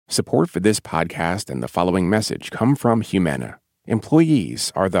Support for this podcast and the following message come from Humana.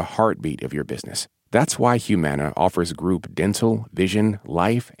 Employees are the heartbeat of your business. That's why Humana offers group dental, vision,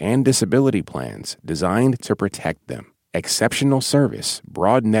 life, and disability plans designed to protect them. Exceptional service,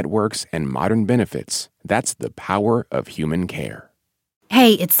 broad networks, and modern benefits. That's the power of human care.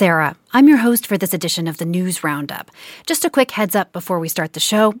 Hey, it's Sarah. I'm your host for this edition of the News Roundup. Just a quick heads up before we start the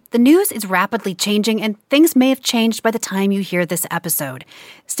show. The news is rapidly changing and things may have changed by the time you hear this episode.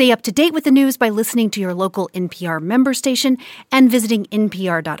 Stay up to date with the news by listening to your local NPR member station and visiting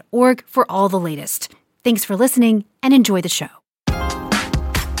npr.org for all the latest. Thanks for listening and enjoy the show.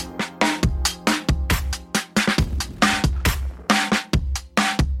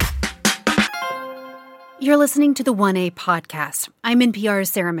 You're listening to the 1A podcast. I'm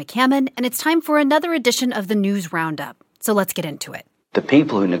NPR's Sarah McCammon, and it's time for another edition of the News Roundup. So let's get into it. The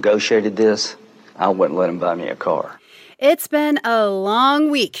people who negotiated this, I wouldn't let them buy me a car. It's been a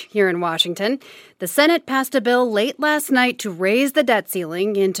long week here in Washington. The Senate passed a bill late last night to raise the debt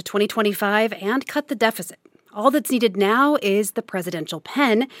ceiling into 2025 and cut the deficit. All that's needed now is the presidential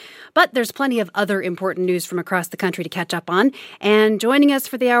pen, but there's plenty of other important news from across the country to catch up on. And joining us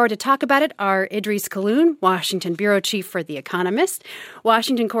for the hour to talk about it are Idris Khaloun, Washington bureau chief for The Economist,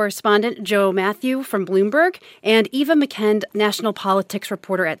 Washington correspondent Joe Matthew from Bloomberg, and Eva McKend, national politics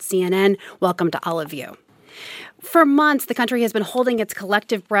reporter at CNN. Welcome to all of you. For months, the country has been holding its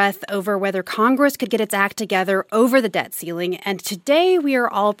collective breath over whether Congress could get its act together over the debt ceiling, and today we are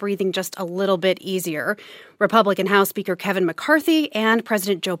all breathing just a little bit easier. Republican House Speaker Kevin McCarthy and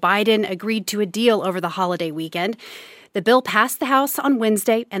President Joe Biden agreed to a deal over the holiday weekend. The bill passed the House on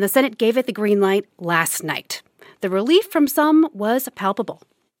Wednesday, and the Senate gave it the green light last night. The relief from some was palpable.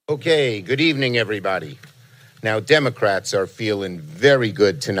 Okay, good evening, everybody. Now, Democrats are feeling very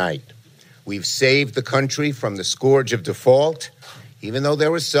good tonight. We've saved the country from the scourge of default, even though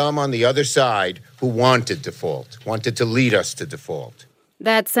there were some on the other side who wanted default, wanted to lead us to default.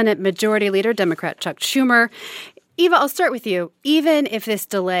 That's Senate Majority Leader, Democrat Chuck Schumer. Eva, I'll start with you. Even if this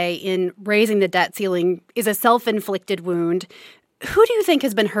delay in raising the debt ceiling is a self-inflicted wound, who do you think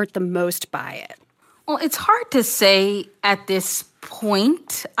has been hurt the most by it? Well, it's hard to say at this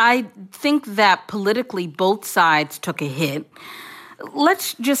point. I think that politically both sides took a hit.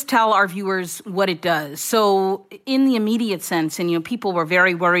 Let's just tell our viewers what it does. So in the immediate sense, and people were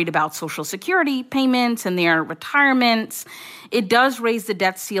very worried about Social Security payments and their retirements. It does raise the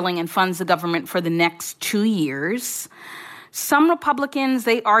debt ceiling and funds the government for the next 2 years. Some Republicans,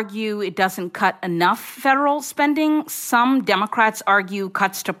 they argue it doesn't cut enough federal spending. Some Democrats argue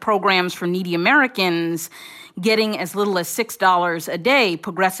cuts to programs for needy Americans getting as little as $6 a day.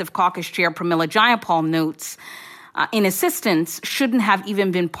 Progressive Caucus Chair Pramila Jayapal notes in assistance shouldn't have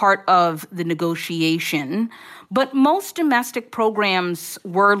even been part of the negotiation. But most domestic programs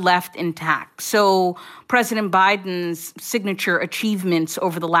were left intact. So President Biden's signature achievements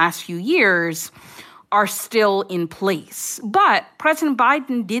over the last few years are still in place. But President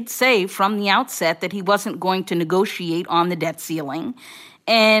Biden did say from the outset that he wasn't going to negotiate on the debt ceiling.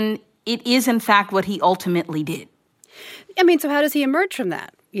 And it is, in fact, what he ultimately did. So how does he emerge from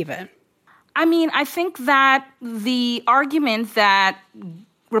that, Eva? I think that the argument that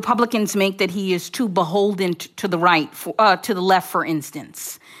Republicans make that he is too beholden to the right, to the left, for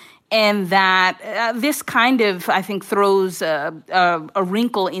instance, and that this kind of, I think, throws a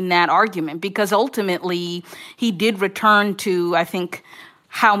wrinkle in that argument because ultimately he did return to, I think,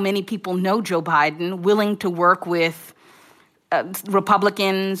 how many people know Joe Biden, willing to work with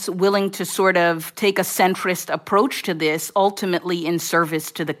Republicans, willing to sort of take a centrist approach to this, ultimately in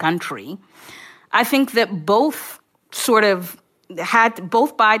service to the country. I think that both Biden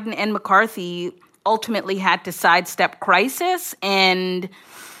and McCarthy ultimately had to sidestep crisis, and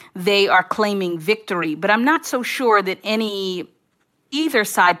they are claiming victory. But I'm not so sure that either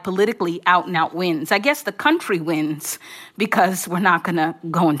side politically out and out wins. I guess the country wins because we're not going to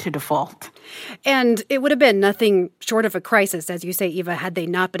go into default. And it would have been nothing short of a crisis, as you say, Eva, had they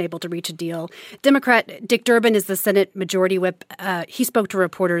not been able to reach a deal. Democrat Dick Durbin is the Senate Majority Whip. He spoke to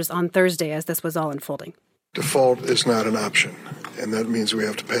reporters on Thursday as this was all unfolding. Default is not an option, and that means we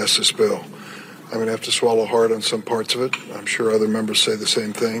have to pass this bill. I'm going to have to swallow hard on some parts of it. I'm sure other members say the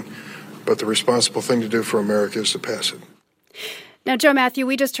same thing. But the responsible thing to do for America is to pass it. Now, Joe Matthew,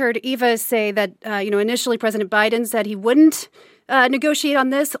 we just heard Eva say that, initially President Biden said he wouldn't negotiate on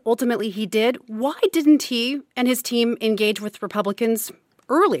this. Ultimately, he did. Why didn't he and his team engage with Republicans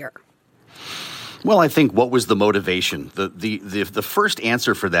earlier? Well, I think what was the motivation? The first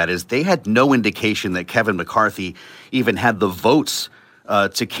answer for that is they had no indication that Kevin McCarthy even had the votes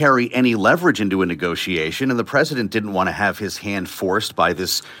to carry any leverage into a negotiation, and the president didn't want to have his hand forced by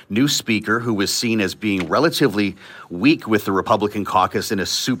this new speaker who was seen as being relatively weak with the Republican caucus in a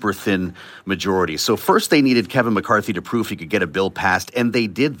super thin majority. So first they needed Kevin McCarthy to prove he could get a bill passed, and they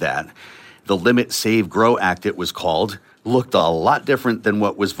did that. The Limit, Save, Grow Act, it was called, looked a lot different than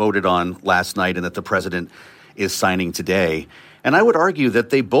what was voted on last night and that the president is signing today. And I would argue that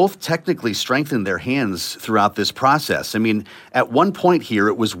they both technically strengthened their hands throughout this process. I mean, at one point here,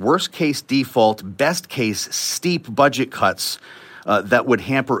 it was worst case default, best case steep budget cuts that would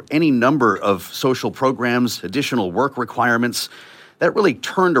hamper any number of social programs, additional work requirements. That really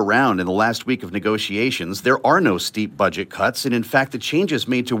turned around in the last week of negotiations. There are no steep budget cuts. And in fact, the changes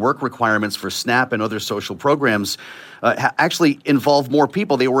made to work requirements for SNAP and other social programs actually involve more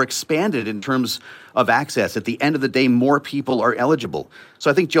people. They were expanded in terms of access. At the end of the day, more people are eligible.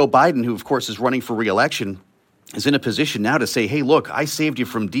 So I think Joe Biden, who of course is running for re-election, is in a position now to say, hey, look, I saved you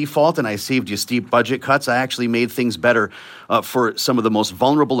from default and I saved you steep budget cuts. I actually made things better for some of the most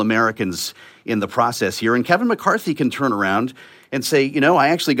vulnerable Americans in the process here. And Kevin McCarthy can turn around and say, you know, I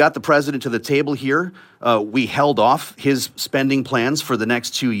actually got the president to the table here. We held off his spending plans for the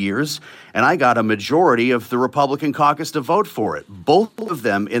next 2 years, and I got a majority of the Republican caucus to vote for it. Both of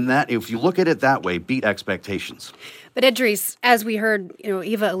them, in that, if you look at it that way, beat expectations. But Idris, as we heard,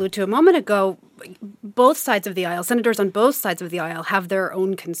 Eva allude to a moment ago, both sides of the aisle, senators on both sides of the aisle, have their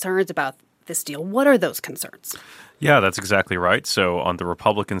own concerns about this deal. What are those concerns? Yeah, that's exactly right. So on the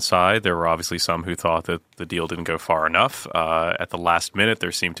Republican side, there were obviously some who thought that the deal didn't go far enough. At the last minute,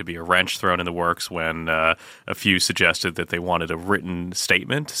 there seemed to be a wrench thrown in the works when a few suggested that they wanted a written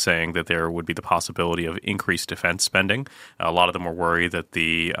statement saying that there would be the possibility of increased defense spending. A lot of them were worried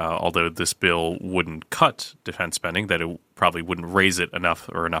that although this bill wouldn't cut defense spending, that it probably wouldn't raise it enough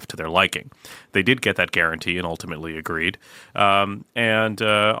to their liking. They did get that guarantee and ultimately agreed. And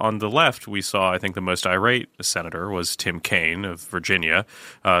on the left, we saw, I think, the most irate senator was Tim Kaine of Virginia,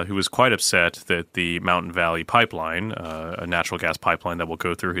 who was quite upset that the Mountain Valley Pipeline, a natural gas pipeline that will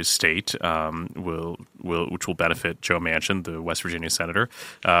go through his state, which will benefit Joe Manchin, the West Virginia senator,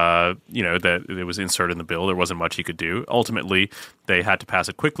 that it was inserted in the bill. There wasn't much he could do. Ultimately, they had to pass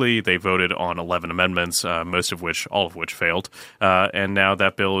it quickly. They voted on 11 amendments, all of which failed. And now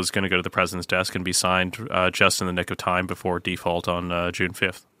that bill is going to go to the president's desk and be signed just in the nick of time before default on June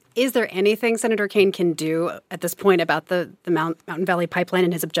 5th. Is there anything Senator Kaine can do at this point about the Mountain Valley Pipeline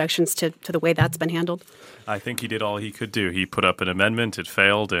and his objections to the way that's been handled? I think he did all he could do. He put up an amendment, it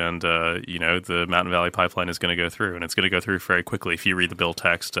failed, and the Mountain Valley Pipeline is going to go through, and it's going to go through very quickly. If you read the bill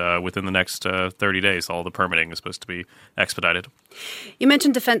text, within the next 30 days, all the permitting is supposed to be expedited. You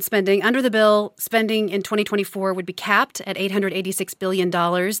mentioned defense spending. Under the bill, spending in 2024 would be capped at $886 billion.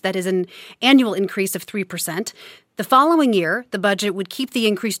 That is an annual increase of 3%. The following year, the budget would keep the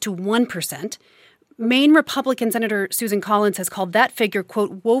increase to 1%. Maine Republican Senator Susan Collins has called that figure,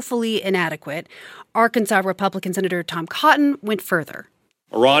 quote, woefully inadequate. Arkansas Republican Senator Tom Cotton went further.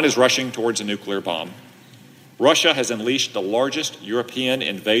 Iran is rushing towards a nuclear bomb. Russia has unleashed the largest European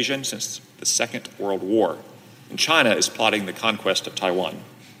invasion since the Second World War. And China is plotting the conquest of Taiwan.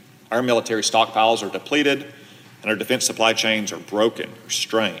 Our military stockpiles are depleted, and our defense supply chains are broken or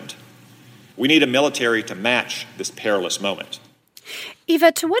strained. We need a military to match this perilous moment.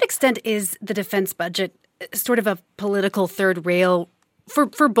 Eva, to what extent is the defense budget sort of a political third rail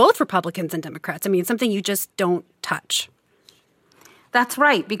for both Republicans and Democrats? I mean, something you just don't touch. That's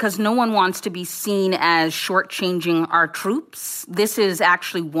right, because no one wants to be seen as shortchanging our troops. This is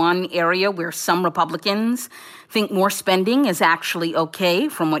actually one area where some Republicans think more spending is actually okay,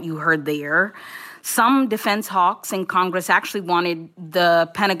 from what you heard there. Some defense hawks in Congress actually wanted the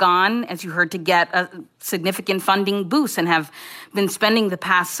Pentagon, as you heard, to get a significant funding boost and have been spending the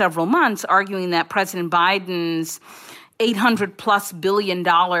past several months arguing that President Biden's $800+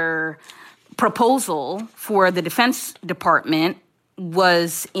 billion proposal for the Defense Department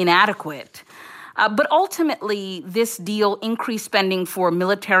was inadequate. But ultimately, this deal increased spending for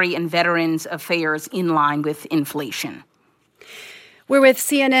military and veterans affairs in line with inflation. We're with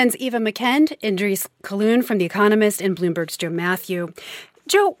CNN's Eva McKend, Idris Khaloun from The Economist, and Bloomberg's Joe Matthew.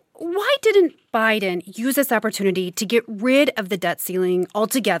 Joe, why didn't Biden use this opportunity to get rid of the debt ceiling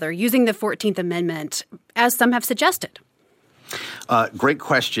altogether using the 14th Amendment, as some have suggested? Great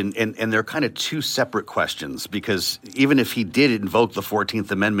question. And they're kind of two separate questions, because even if he did invoke the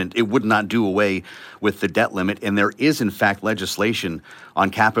 14th Amendment, it would not do away with the debt limit. And there is, in fact, legislation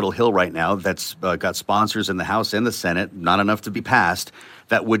on Capitol Hill right now that's got sponsors in the House and the Senate, not enough to be passed,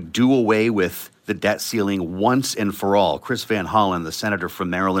 that would do away with the debt ceiling once and for all. Chris Van Hollen, the senator from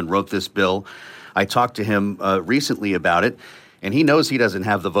Maryland, wrote this bill. I talked to him recently about it. And he knows he doesn't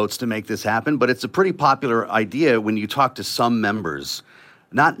have the votes to make this happen, but it's a pretty popular idea when you talk to some members.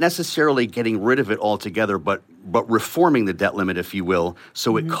 Not necessarily getting rid of it altogether, but reforming the debt limit, if you will,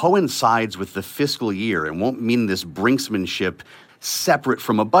 so it coincides with the fiscal year and won't mean this brinksmanship separate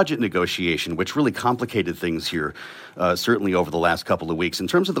from a budget negotiation, which really complicated things here, certainly over the last couple of weeks. In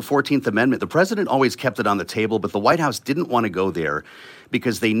terms of the 14th Amendment, the president always kept it on the table, but the White House didn't want to go there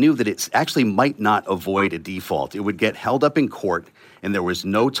because they knew that it actually might not avoid a default. It would get held up in court, and there was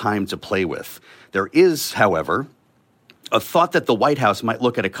no time to play with. There is, however, a thought that the White House might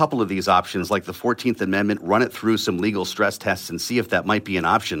look at a couple of these options, like the 14th Amendment, run it through some legal stress tests and see if that might be an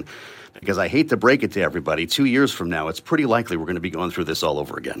option. Because I hate to break it to everybody, 2 years from now, it's pretty likely we're going to be going through this all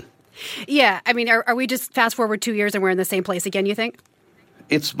over again. Yeah, I mean, are we just fast forward 2 years and we're in the same place again, you think?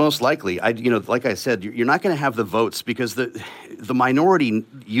 It's most likely. Like I said, you're not going to have the votes because the minority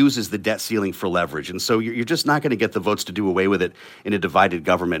uses the debt ceiling for leverage. And so you're just not going to get the votes to do away with it in a divided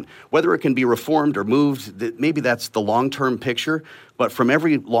government. Whether it can be reformed or moved, maybe that's the long-term picture. But from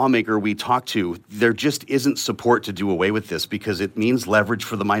every lawmaker we talk to, there just isn't support to do away with this because it means leverage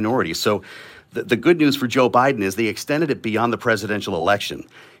for the minority. So the good news for Joe Biden is they extended it beyond the presidential election.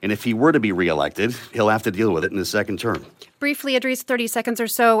 And if he were to be reelected, he'll have to deal with it in his second term. Briefly, Idris, 30 seconds or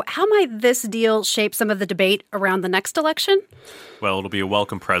so, how might this deal shape some of the debate around the next election? Well, it'll be a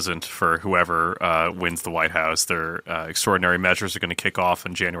welcome present for whoever wins the White House. Their extraordinary measures are going to kick off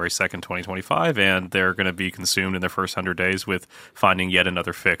on January 2nd, 2025, and they're going to be consumed in their first 100 days with finding yet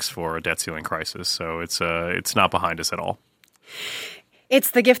another fix for a debt ceiling crisis. So it's not behind us at all.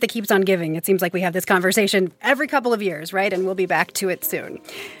 It's the gift that keeps on giving. It seems like we have this conversation every couple of years, right? And we'll be back to it soon.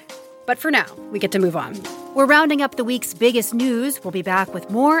 But for now, we get to move on. We're rounding up the week's biggest news. We'll be back with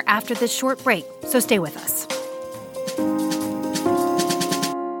more after this short break, so stay with us.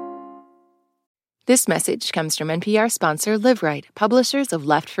 This message comes from NPR sponsor LiveRight, publishers of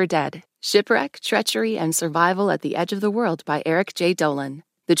Left for Dead, Shipwreck, Treachery, and Survival at the Edge of the World by Eric J. Dolan.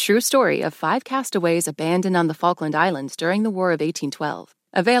 The true story of 5 castaways abandoned on the Falkland Islands during the War of 1812.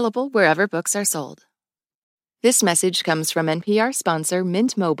 Available wherever books are sold. This message comes from NPR sponsor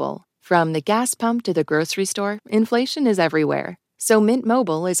Mint Mobile. From the gas pump to the grocery store, inflation is everywhere. So Mint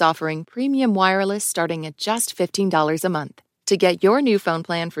Mobile is offering premium wireless starting at just $15 a month. To get your new phone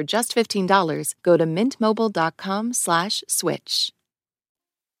plan for just $15, go to mintmobile.com/switch.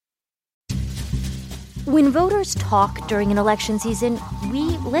 When voters talk during an election season, we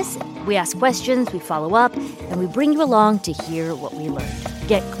listen. We ask questions, we follow up, and we bring you along to hear what we learned.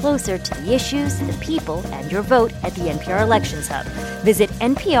 Get closer to the issues, the people, and your vote at the NPR Elections Hub. Visit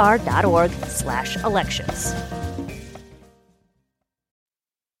npr.org/elections.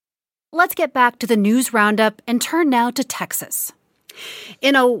 Let's get back to the news roundup and turn now to Texas.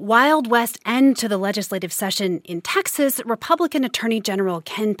 In a Wild West end to the legislative session in Texas, Republican Attorney General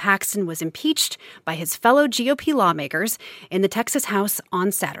Ken Paxton was impeached by his fellow GOP lawmakers in the Texas House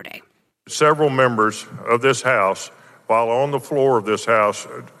on Saturday. Several members of this House, while on the floor of this House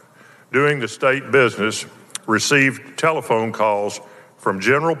doing the state business, received telephone calls from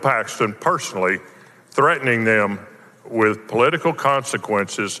General Paxton personally, threatening them with political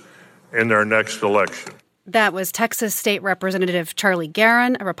consequences in their next election. That was Texas State Representative Charlie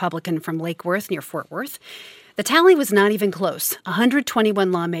Guerin, a Republican from Lake Worth near Fort Worth. The tally was not even close.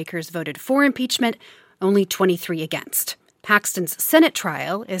 121 lawmakers voted for impeachment, only 23 against. Paxton's Senate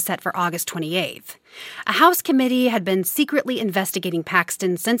trial is set for August 28th. A House committee had been secretly investigating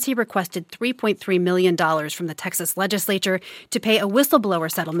Paxton since he requested $3.3 million from the Texas legislature to pay a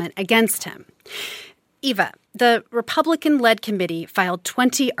whistleblower settlement against him. Eva, the Republican-led committee filed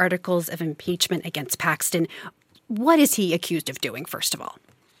 20 articles of impeachment against Paxton. What is he accused of doing, first of all?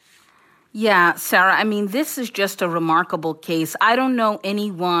 Yeah, Sarah, I mean, this is just a remarkable case. I don't know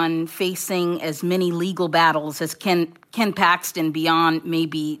anyone facing as many legal battles as Ken Paxton beyond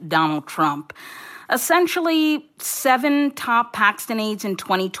maybe Donald Trump. Essentially, 7 top Paxton aides in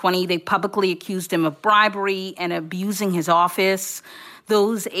 2020, they publicly accused him of bribery and abusing his office.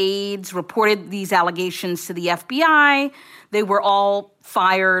 Those aides reported these allegations to the FBI. They were all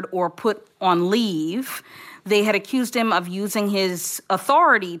fired or put on leave. They had accused him of using his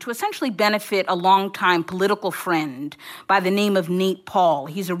authority to essentially benefit a longtime political friend by the name of Nate Paul.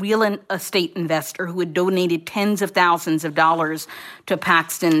 He's a real estate investor who had donated tens of thousands of dollars to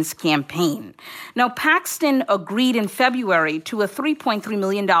Paxton's campaign. Now, Paxton agreed in February to a $3.3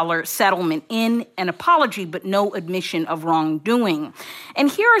 million settlement in an apology, but no admission of wrongdoing. And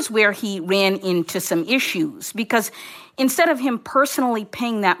here is where he ran into some issues, because instead of him personally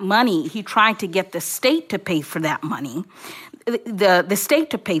paying that money, he tried to get the state to pay for that money. the state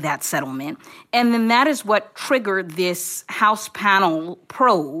to pay that settlement. And then that is what triggered this House panel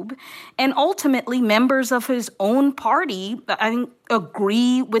probe. And ultimately, members of his own party, I think,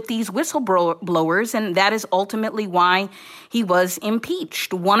 agree with these whistleblowers, and that is ultimately why he was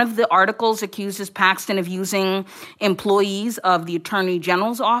impeached. One of the articles accuses Paxton of using employees of the Attorney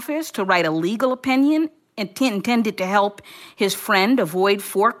General's office to write a legal opinion intended to help his friend avoid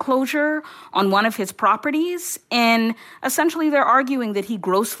foreclosure on one of his properties. And essentially, they're arguing that he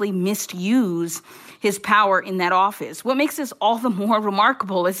grossly misused his power in that office. What makes this all the more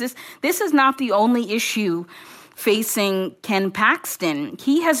remarkable is this is not the only issue facing Ken Paxton.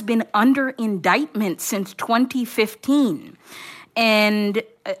 He has been under indictment since 2015 and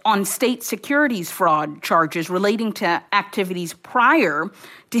on state securities fraud charges relating to activities prior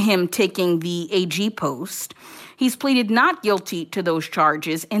to him taking the AG post. He's pleaded not guilty to those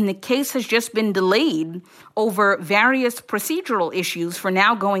charges, and the case has just been delayed over various procedural issues for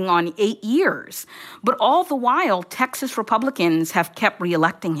now going on 8 years. But all the while, Texas Republicans have kept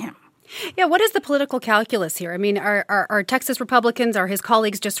reelecting him. Yeah, what is the political calculus here? I mean, are Texas Republicans, are his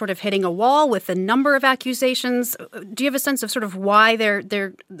colleagues just sort of hitting a wall with the number of accusations? Do you have a sense of sort of why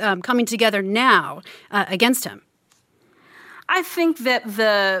they're coming together now against him? I think that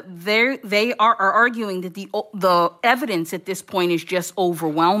they are arguing that the evidence at this point is just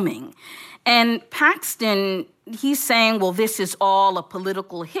overwhelming. And Paxton, he's saying, well, this is all a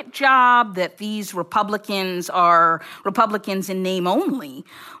political hit job, that these Republicans are Republicans in name only.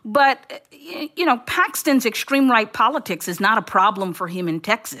 But, Paxton's extreme right politics is not a problem for him in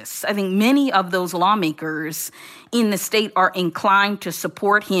Texas. I think many of those lawmakers in the state are inclined to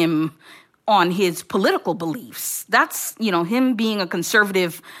support him on his political beliefs. That's, him being a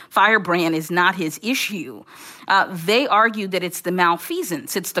conservative firebrand is not his issue. They argue that it's the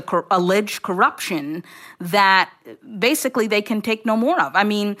malfeasance, it's the alleged corruption that basically they can take no more of. I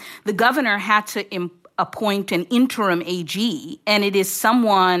mean, the governor had to appoint an interim AG, and it is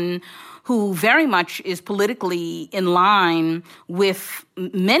someone who very much is politically in line with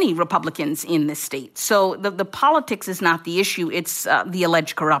many Republicans in this state. So the politics is not the issue, it's the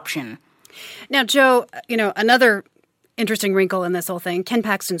alleged corruption. Now, Joe, another interesting wrinkle in this whole thing, Ken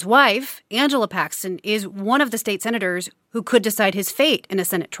Paxton's wife, Angela Paxton, is one of the state senators who could decide his fate in a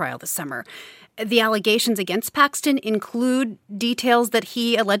Senate trial this summer. The allegations against Paxton include details that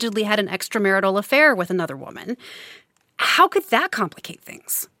he allegedly had an extramarital affair with another woman. How could that complicate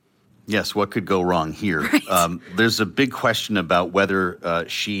things? Yes, what could go wrong here? Right. There's a big question about whether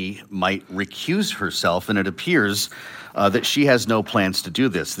she might recuse herself, and it appears that she has no plans to do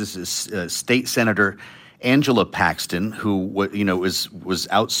this. This is State Senator Angela Paxton, who was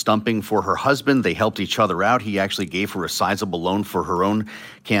out stumping for her husband. They helped each other out. He actually gave her a sizable loan for her own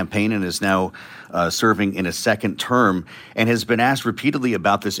campaign and is now serving in a second term and has been asked repeatedly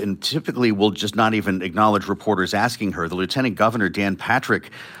about this and typically will just not even acknowledge reporters asking her. The Lieutenant Governor, Dan Patrick,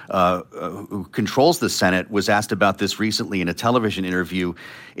 who controls the Senate, was asked about this recently in a television interview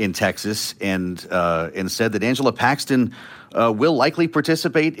in Texas and said that Angela Paxton will likely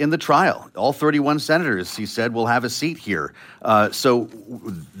participate in the trial. All 31 senators, he said, will have a seat here. So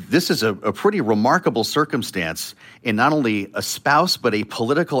this is a pretty remarkable circumstance in not only a spouse, but a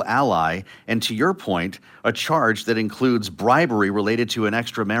political ally, and to your point, a charge that includes bribery related to an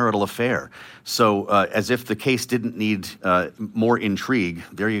extramarital affair. So as if the case didn't need more intrigue,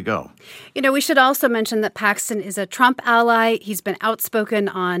 there you go. We should also mention that Paxton is a Trump ally. He's been outspoken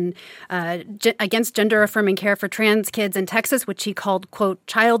on against gender-affirming care for trans kids in Texas, which he called, quote,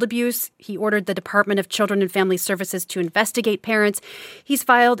 child abuse. He ordered the Department of Children and Family Services to investigate parents. He's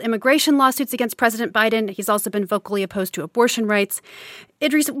filed immigration lawsuits against President Biden. He's also been vocally opposed to abortion rights.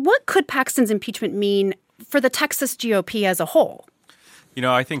 Idris, what could Paxton's impeachment mean for the Texas GOP as a whole?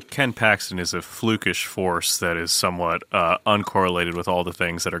 I think Ken Paxton is a flukish force that is somewhat uncorrelated with all the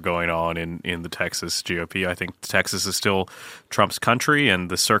things that are going on in the Texas GOP. I think Texas is still Trump's country, and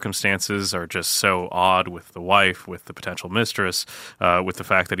the circumstances are just so odd with the wife, with the potential mistress, with the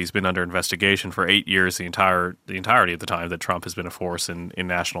fact that he's been under investigation for 8 years, the entirety of the time that Trump has been a force in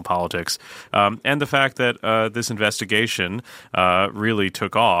national politics, and the fact that this investigation really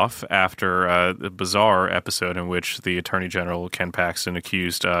took off after the bizarre episode in which the Attorney General, Ken Paxton,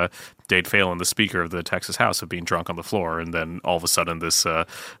 accused Dade Phelan, the Speaker of the Texas House, of being drunk on the floor, and then all of a sudden this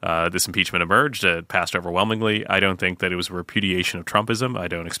impeachment emerged. It passed overwhelmingly. I don't think that it was a repudiation of Trumpism. I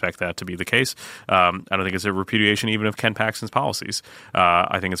don't expect that to be the case. I don't think it's a repudiation even of Ken Paxton's policies.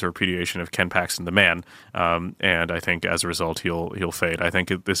 I think it's a repudiation of Ken Paxton, the man, and I think as a result he'll fade. I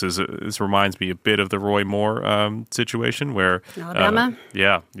think this reminds me a bit of the Roy Moore situation where Alabama,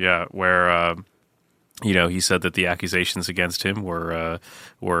 where he said that the accusations against him were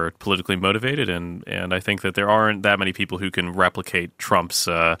politically motivated, and I think that there aren't that many people who can replicate Trump's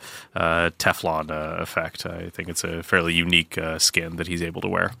Teflon effect. I think it's a fairly unique skin that he's able to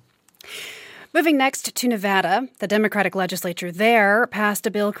wear. Moving next to Nevada, the Democratic legislature there passed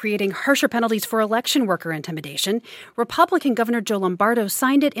a bill creating harsher penalties for election worker intimidation. Republican Governor Joe Lombardo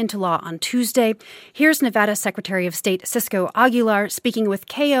signed it into law on Tuesday. Here's Nevada Secretary of State Cisco Aguilar speaking with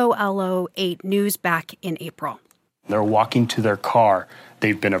KOLO 8 News back in April. They're walking to their car.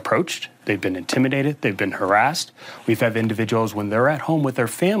 They've been approached. They've been intimidated. They've been harassed. We've had individuals, when they're at home with their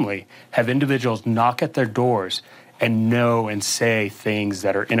family, have individuals knock at their doors and know and say things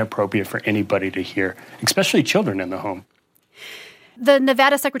that are inappropriate for anybody to hear, especially children in the home. The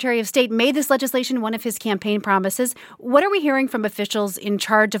Nevada Secretary of State made this legislation one of his campaign promises. What are we hearing from officials in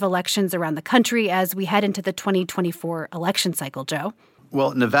charge of elections around the country as we head into the 2024 election cycle, Joe?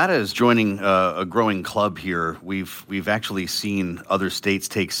 Well, Nevada is joining a growing club here. We've actually seen other states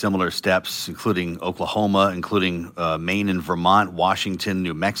take similar steps, including Oklahoma, including Maine and Vermont, Washington,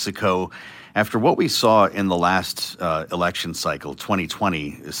 New Mexico. After what we saw in the last election cycle,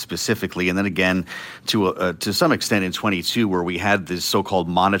 2020 specifically, and then again to some extent in 22, where we had these so-called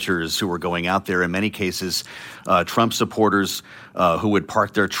monitors who were going out there, in many cases, Trump supporters who would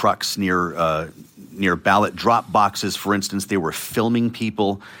park their trucks near ballot drop boxes, for instance. They were filming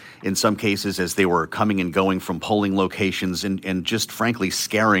people in some cases as they were coming and going from polling locations and just frankly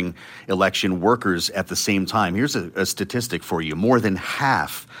scaring election workers at the same time. Here's a statistic for you. More than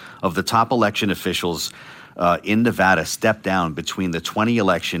half of the top election officials in Nevada stepped down between the 20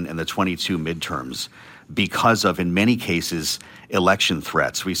 election and the 22 midterms because of, in many cases, election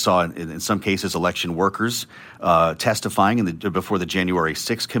threats. We saw in some cases election workers testifying before the January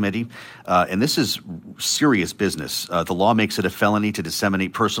 6th committee. And this is serious business. The law makes it a felony to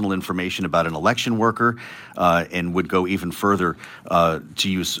disseminate personal information about an election worker and would go even further to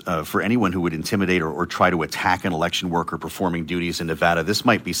use for anyone who would intimidate or try to attack an election worker performing duties in Nevada. This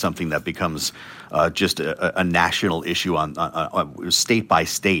might be something that becomes just a national issue on state by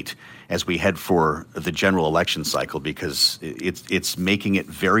state as we head for the general election cycle, because it's making it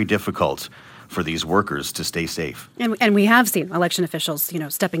very difficult for these workers to stay safe. And we have seen election officials,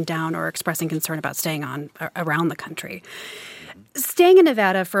 stepping down or expressing concern about staying on around the country. Staying in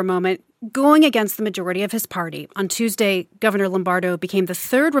Nevada for a moment, going against the majority of his party, on Tuesday, Governor Lombardo became the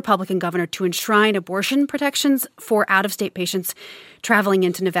third Republican governor to enshrine abortion protections for out-of-state patients traveling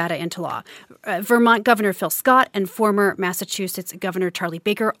into Nevada into law. Vermont Governor Phil Scott and former Massachusetts Governor Charlie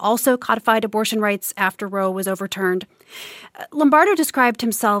Baker also codified abortion rights after Roe was overturned. Lombardo described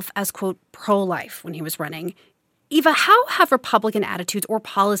himself as, quote, pro-life when he was running. Eva, how have Republican attitudes or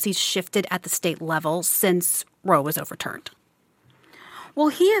policies shifted at the state level since Roe was overturned? Well,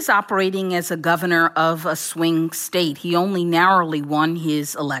 he is operating as a governor of a swing state. He only narrowly won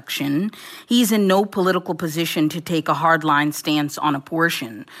his election. He's in no political position to take a hardline stance on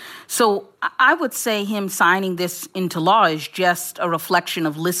abortion. So I would say him signing this into law is just a reflection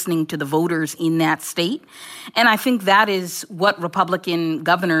of listening to the voters in that state. And I think that is what Republican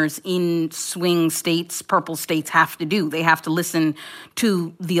governors in swing states, purple states, have to do. They have to listen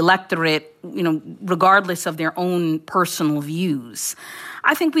to the electorate, regardless of their own personal views.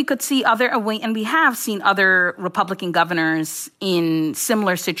 I think we could see and we have seen other Republican governors in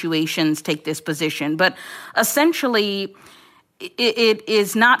similar situations take this position. But essentially, it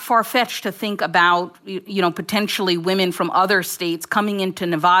is not far-fetched to think about, potentially women from other states coming into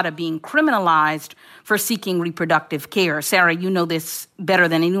Nevada being criminalized for seeking reproductive care. Sarah, you know this better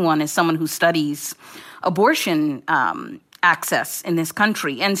than anyone as someone who studies abortion access in this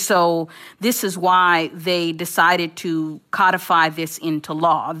country. And so this is why they decided to codify this into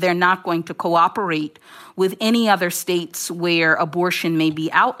law. They're not going to cooperate with any other states where abortion may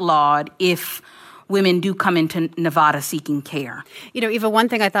be outlawed if women do come into Nevada seeking care. Eva, one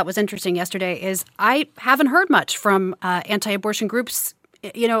thing I thought was interesting yesterday is I haven't heard much from anti-abortion groups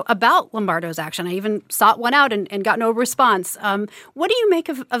about Lombardo's action. I even sought one out and got no response. What do you make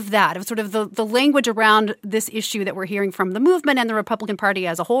of that, of sort of the language around this issue that we're hearing from the movement and the Republican Party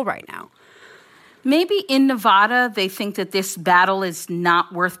as a whole right now? Maybe in Nevada, they think that this battle is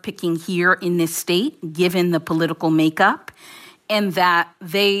not worth picking here in this state, given the political makeup, and that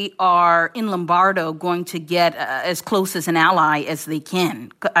they are, in Lombardo, going to get as close as an ally as they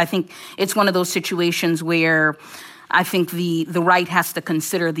can. I think it's one of those situations where I think the right has to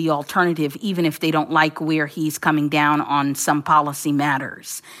consider the alternative, even if they don't like where he's coming down on some policy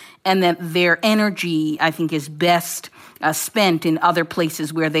matters. And that their energy, I think, is best spent in other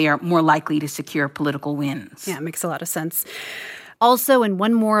places where they are more likely to secure political wins. Yeah, it makes a lot of sense. Also, in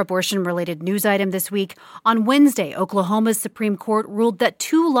one more abortion-related news item this week, on Wednesday, Oklahoma's Supreme Court ruled that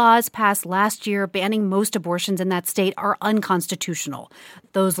 2 laws passed last year banning most abortions in that state are unconstitutional.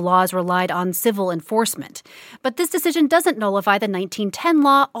 Those laws relied on civil enforcement. But this decision doesn't nullify the 1910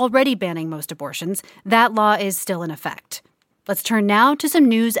 law already banning most abortions. That law is still in effect. Let's turn now to some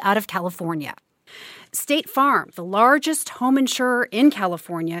news out of California. State Farm, the largest home insurer in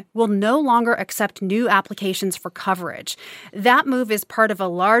California, will no longer accept new applications for coverage. That move is part of a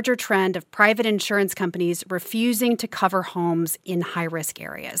larger trend of private insurance companies refusing to cover homes in high-risk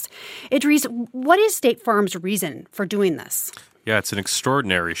areas. Idris, what is State Farm's reason for doing this? Yeah, it's an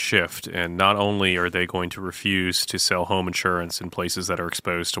extraordinary shift, and not only are they going to refuse to sell home insurance in places that are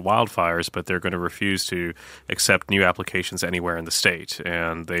exposed to wildfires, but they're going to refuse to accept new applications anywhere in the state.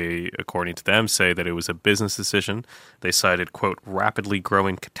 And they, according to them, say that it was a business decision. They cited, quote, rapidly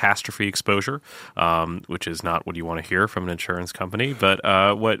growing catastrophe exposure, which is not what you want to hear from an insurance company. But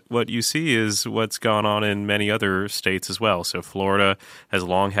what you see is what's gone on in many other states as well. So Florida has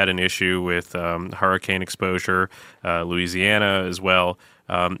long had an issue with hurricane exposure, Louisiana as well.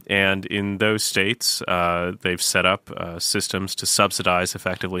 And in those states, they've set up systems to subsidize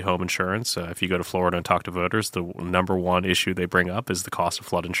effectively home insurance. If you go to Florida and talk to voters, the number one issue they bring up is the cost of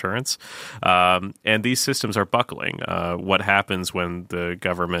flood insurance. And these systems are buckling. What happens when the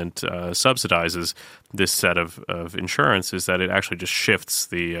government subsidizes this set of insurance is that it actually just shifts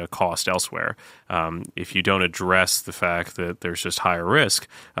the cost elsewhere. If you don't address the fact that there's just higher risk,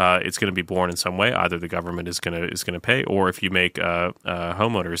 it's going to be borne in some way. Either the government is going to pay, or if you make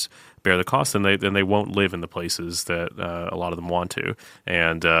homeowners bear the cost, then they won't live in the places that a lot of them want to.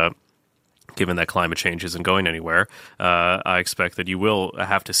 And given that climate change isn't going anywhere, I expect that you will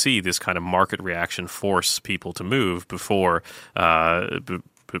have to see this kind of market reaction force people to move before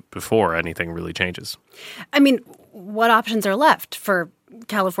anything really changes. I mean, what options are left for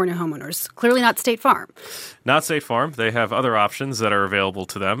California homeowners? Clearly not State Farm. Not State Farm. They have other options that are available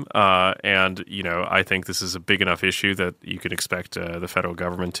to them. And, I think this is a big enough issue that you could expect the federal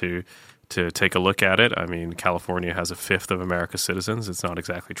government to take a look at it. I mean, California has 1/5 of America's citizens. It's not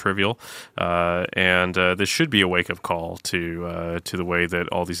exactly trivial. And this should be a wake-up call to the way that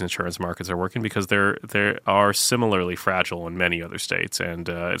all these insurance markets are working, because they are similarly fragile in many other states. And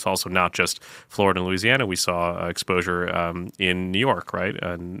it's also not just Florida and Louisiana. We saw exposure in New York, right,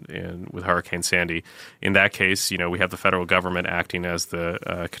 and with Hurricane Sandy. In that case, we have the federal government acting as the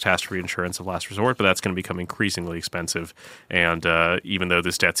catastrophe insurance of last resort, but that's going to become increasingly expensive. And even though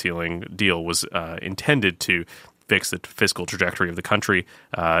this debt ceiling deal was intended to fix the fiscal trajectory of the country,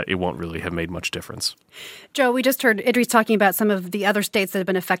 it won't really have made much difference. Joe, we just heard Idris talking about some of the other states that have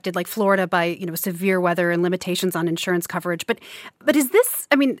been affected, like Florida, by severe weather and limitations on insurance coverage. But is this?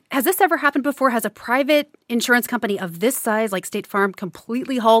 I mean, has this ever happened before? Has a private insurance company of this size, like State Farm,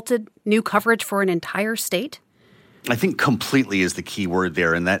 completely halted new coverage for an entire state? I think completely is the key word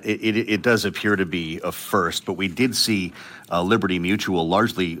there, and that it does appear to be a first. But we did see Liberty Mutual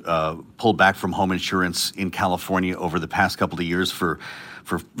largely pull back from home insurance in California over the past couple of years for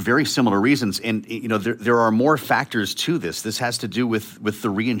very similar reasons. And there are more factors to this. This has to do with the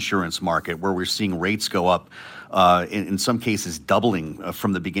reinsurance market, where we're seeing rates go up. In some cases doubling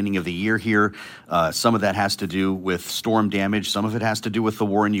from the beginning of the year here. Some of that has to do with storm damage. Some of it has to do with the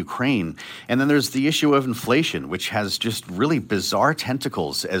war in Ukraine. And then there's the issue of inflation, which has just really bizarre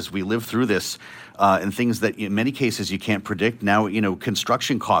tentacles as we live through this, and things that in many cases you can't predict. Now,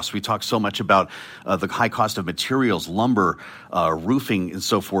 construction costs. We talk so much about the high cost of materials, lumber, roofing, and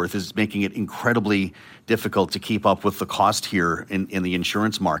so forth is making it incredibly difficult to keep up with the cost here in the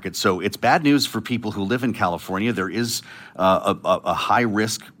insurance market. So it's bad news for people who live in California. There is a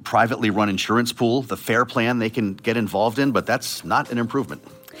high-risk, privately run insurance pool, the FAIR plan they can get involved in, but that's not an improvement.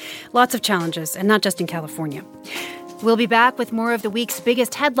 Lots of challenges, and not just in California. We'll be back with more of the week's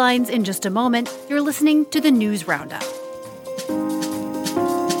biggest headlines in just a moment. You're listening to the News Roundup.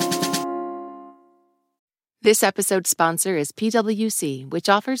 This episode's sponsor is PwC, which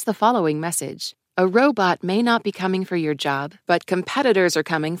offers the following message. A robot may not be coming for your job, but competitors are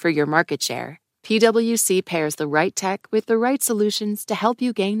coming for your market share. PwC pairs the right tech with the right solutions to help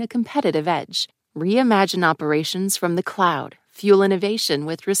you gain a competitive edge. Reimagine operations from the cloud, fuel innovation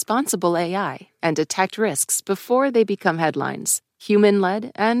with responsible AI, and detect risks before they become headlines.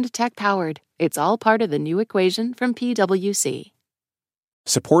 Human-led and tech-powered. It's all part of the new equation from PwC.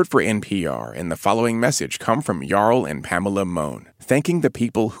 Support for NPR and the following message come from Jarl and Pamela Mohn, thanking the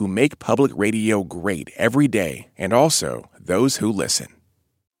people who make public radio great every day, and also those who listen.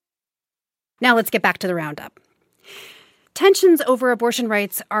 Now let's get back to the Roundup. Tensions over abortion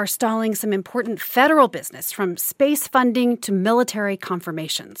rights are stalling some important federal business, from space funding to military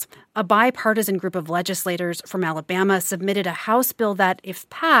confirmations. A bipartisan group of legislators from Alabama submitted a House bill that, if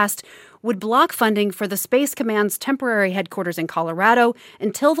passed, would block funding for the Space Command's temporary headquarters in Colorado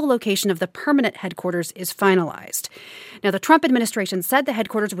until the location of the permanent headquarters is finalized. Now, the Trump administration said the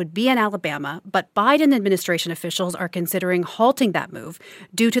headquarters would be in Alabama, but Biden administration officials are considering halting that move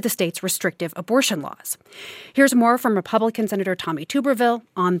due to the state's restrictive abortion laws. Here's more from Republican Senator Tommy Tuberville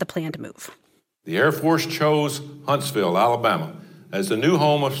on the planned move. The Air Force chose Huntsville, Alabama, as the new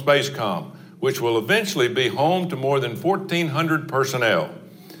home of Spacecom, which will eventually be home to more than 1,400 personnel.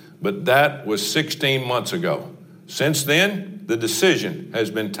 But that was 16 months ago. Since then, the decision has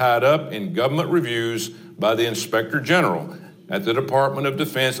been tied up in government reviews by the Inspector General at the Department of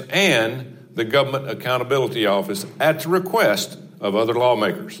Defense and the Government Accountability Office at the request of other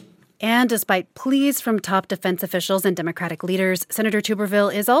lawmakers. And despite pleas from top defense officials and Democratic leaders, Senator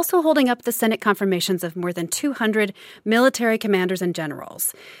Tuberville is also holding up the Senate confirmations of more than 200 military commanders and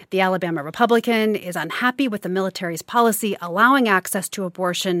generals. The Alabama Republican is unhappy with the military's policy allowing access to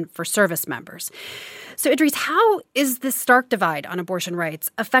abortion for service members. So, Idris, how is this stark divide on abortion rights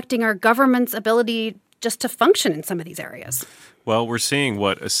affecting our government's ability just to function in some of these areas? Well, we're seeing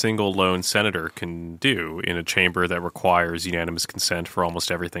what a single lone senator can do in a chamber that requires unanimous consent for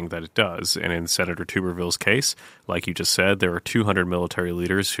almost everything that it does. And in Senator Tuberville's case, like you just said, there are 200 military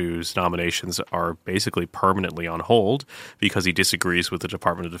leaders whose nominations are basically permanently on hold because he disagrees with the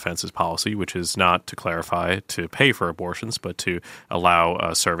Department of Defense's policy, which is not, to clarify, to pay for abortions, but to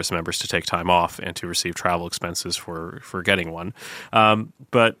allow service members to take time off and to receive travel expenses for getting one.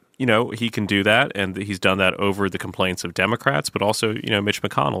 But you know, he can do that, and he's done that over the complaints of Democrats, but also, you know, Mitch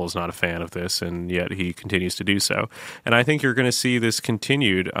McConnell is not a fan of this, and yet he continues to do so. And I think you're going to see this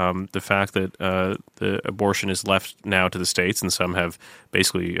continued, the fact that the abortion is left now to the states, and some have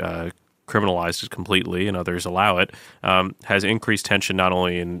basically criminalized it completely and others allow it, has increased tension not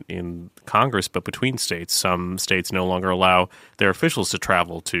only in Congress but between states. Some states no longer allow their officials to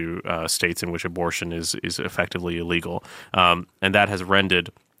travel to states in which abortion is effectively illegal, and that has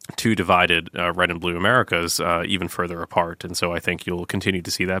rendered two divided red and blue Americas even further apart. And so I think you'll continue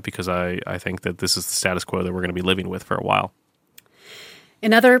to see that because I think that this is the status quo that we're going to be living with for a while.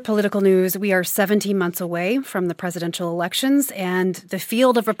 In other political news, we are 17 months away from the presidential elections, and the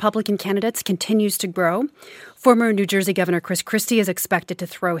field of Republican candidates continues to grow. Former New Jersey Governor Chris Christie is expected to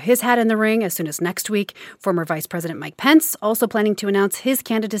throw his hat in the ring as soon as next week. Former Vice President Mike Pence also planning to announce his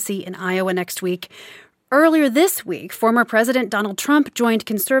candidacy in Iowa next week. Earlier this week, former President Donald Trump joined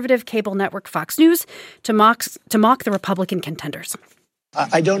conservative cable network Fox News to mock the Republican contenders.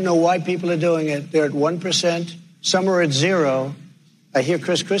 I don't know why people are doing it. They're at 1%. Some are at 0. I hear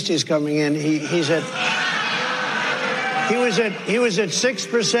Chris Christie's coming in. He was at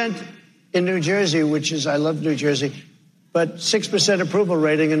 6% in New Jersey, which is, I love New Jersey, but 6% approval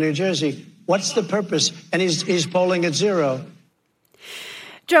rating in New Jersey. What's the purpose? And he's polling at 0.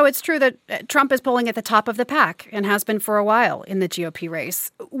 Joe, it's true that Trump is polling at the top of the pack and has been for a while in the GOP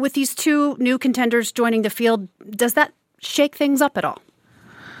race. With these two new contenders joining the field, does that shake things up at all?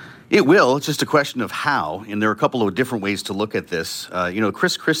 It will. It's just a question of how, and there are a couple of different ways to look at this.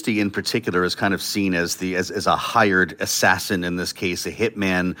 Chris Christie in particular is kind of seen as a hired assassin in this case, a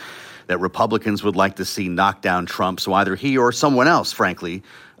hitman that Republicans would like to see knock down Trump. So either he or someone else, frankly,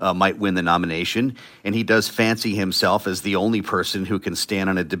 might win the nomination. And he does fancy himself as the only person who can stand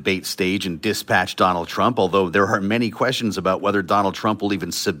on a debate stage and dispatch Donald Trump, although there are many questions about whether Donald Trump will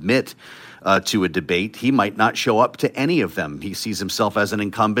even submit to a debate. He might not show up to any of them. He sees himself as an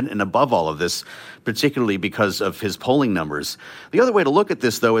incumbent, and above all of this, particularly because of his polling numbers. The other way to look at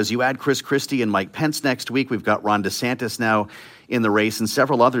this, though, is you add Chris Christie and Mike Pence next week. We've got Ron DeSantis now in the race and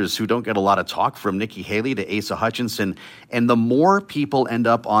several others who don't get a lot of talk, from Nikki Haley to Asa Hutchinson. And the more people end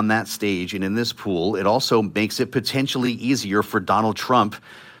up on that stage and in this pool, it also makes it potentially easier for Donald Trump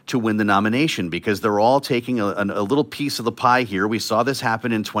to win the nomination, because they're all taking a little piece of the pie here. We saw this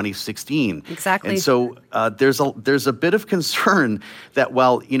happen in 2016. Exactly. And so there's a bit of concern that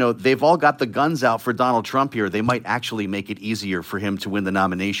while, they've all got the guns out for Donald Trump here, they might actually make it easier for him to win the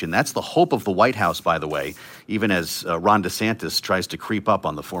nomination. That's the hope of the White House, by the way, even as Ron DeSantis tries to creep up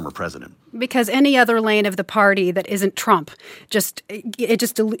on the former president. Because any other lane of the party that isn't Trump,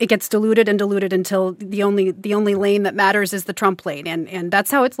 it gets diluted and diluted until the only lane that matters is the Trump lane, and that's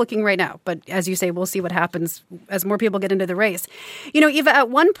how it's looking right now. But as you say, we'll see what happens as more people get into the race. Eva, at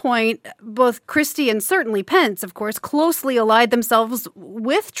one point, both Christie and certainly Pence, of course, closely allied themselves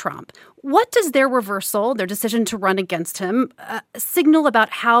with Trump. What does their reversal, their decision to run against him, signal about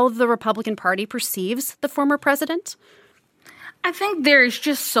how the Republican Party perceives the former president? I think there's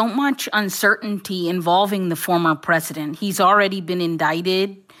just so much uncertainty involving the former president. He's already been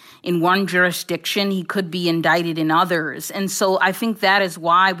indicted in one jurisdiction. He could be indicted in others. And so I think that is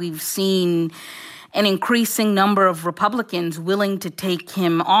why we've seen an increasing number of Republicans willing to take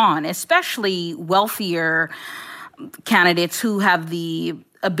him on, especially wealthier candidates who have the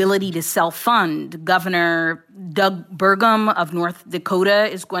ability to self-fund. Governor Doug Burgum of North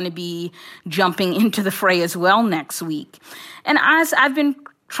Dakota is going to be jumping into the fray as well next week. And as I've been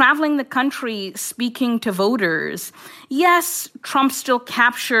traveling the country speaking to voters, yes, Trump still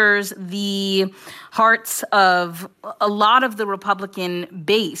captures the hearts of a lot of the Republican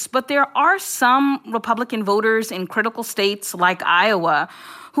base, but there are some Republican voters in critical states like Iowa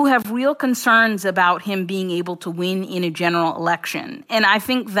who have real concerns about him being able to win in a general election. And I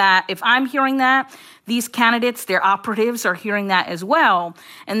think that if I'm hearing that, these candidates, their operatives, are hearing that as well.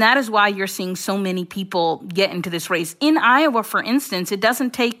 And that is why you're seeing so many people get into this race. In Iowa, for instance,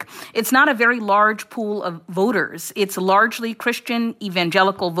 it's not a very large pool of voters. It's largely Christian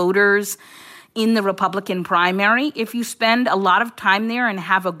evangelical voters in the Republican primary. If you spend a lot of time there and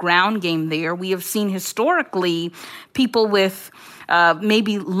have a ground game there, we have seen historically people with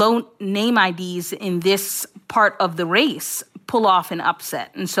maybe low name IDs in this part of the race pull off an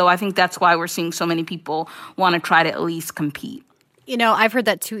upset. And so I think that's why we're seeing so many people want to try to at least compete. You know, I've heard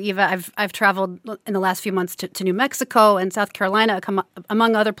that too, Eva. I've traveled in the last few months to New Mexico and South Carolina,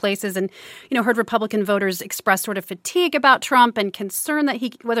 among other places, and, heard Republican voters express sort of fatigue about Trump and concern that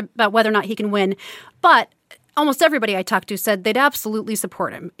about whether or not he can win. But almost everybody I talked to said they'd absolutely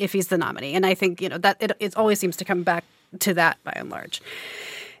support him if he's the nominee. And I think, that it always seems to come back to that by and large.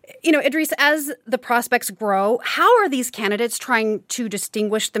 Idris, as the prospects grow, how are these candidates trying to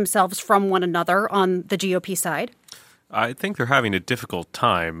distinguish themselves from one another on the GOP side? I think they're having a difficult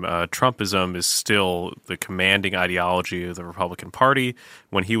time. Trumpism is still the commanding ideology of the Republican Party.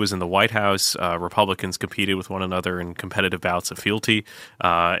 When he was in the White House, Republicans competed with one another in competitive bouts of fealty.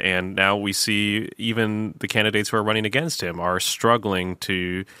 And now we see even the candidates who are running against him are struggling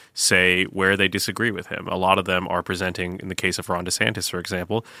to say where they disagree with him. A lot of them are presenting, in the case of Ron DeSantis, for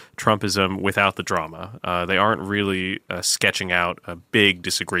example, Trumpism without the drama. They aren't really sketching out big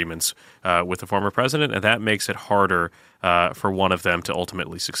disagreements with the former president, and that makes it harder for one of them to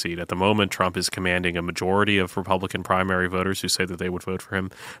ultimately succeed. At the moment, Trump is commanding a majority of Republican primary voters who say that they would vote for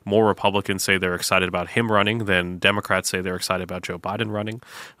him. More Republicans say they're excited about him running than Democrats say they're excited about Joe Biden running.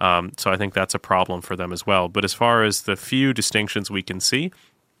 So I think that's a problem for them as well. But as far as the few distinctions we can see,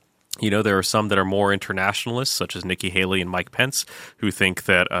 there are some that are more internationalists, such as Nikki Haley and Mike Pence, who think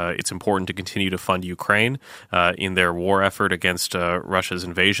that it's important to continue to fund Ukraine in their war effort against Russia's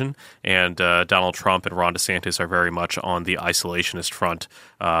invasion. And Donald Trump and Ron DeSantis are very much on the isolationist front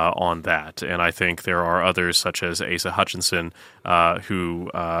on that. And I think there are others, such as Asa Hutchinson, who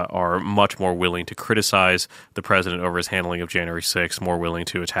are much more willing to criticize the president over his handling of January 6th, more willing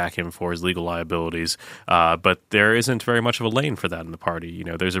to attack him for his legal liabilities. But there isn't very much of a lane for that in the party.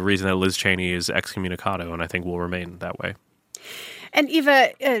 There's a reason that Liz Cheney is excommunicado, and I think will remain that way. And Eva,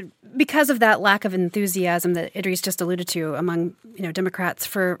 because of that lack of enthusiasm that Idris just alluded to among Democrats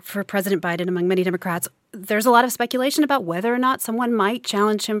for President Biden, among many Democrats, there's a lot of speculation about whether or not someone might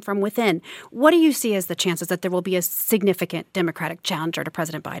challenge him from within. What do you see as the chances that there will be a significant Democratic challenger to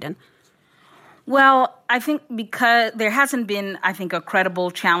President Biden? Well, I think because there hasn't been, a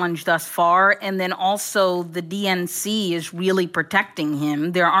credible challenge thus far, and then also the DNC is really protecting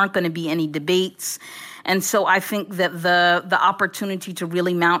him. There aren't going to be any debates. And so I think that the opportunity to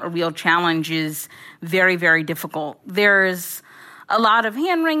really mount a real challenge is very, very difficult. There's a lot of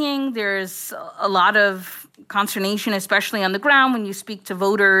hand-wringing. There's a lot of consternation, especially on the ground when you speak to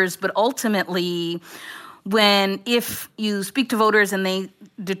voters. But ultimately, if you speak to voters and they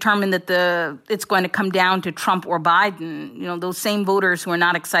determine that it's going to come down to Trump or Biden, those same voters who are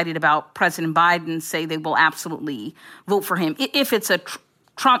not excited about President Biden say they will absolutely vote for him if it's a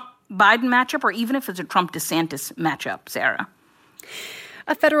Trump-Biden matchup or even if it's a Trump-DeSantis matchup, Sarah.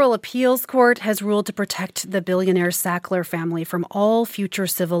 A federal appeals court has ruled to protect the billionaire Sackler family from all future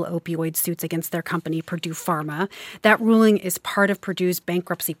civil opioid suits against their company, Purdue Pharma. That ruling is part of Purdue's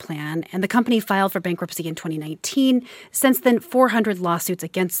bankruptcy plan, and the company filed for bankruptcy in 2019. Since then, 400 lawsuits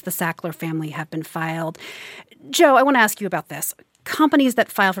against the Sackler family have been filed. Joe, I want to ask you about this. Companies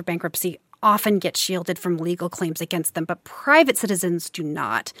that file for bankruptcy often get shielded from legal claims against them, but private citizens do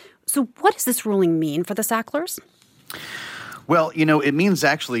not. So what does this ruling mean for the Sacklers? Well, it means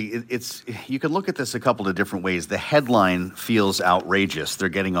actually you can look at this a couple of different ways. The headline feels outrageous. They're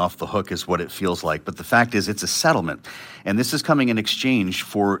getting off the hook is what it feels like. But the fact is it's a settlement. And this is coming in exchange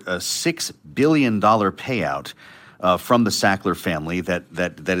for a $6 billion payout from the Sackler family that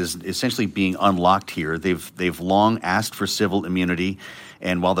is essentially being unlocked here. They've long asked for civil immunity.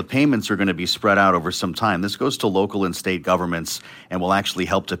 And while the payments are going to be spread out over some time, this goes to local and state governments and will actually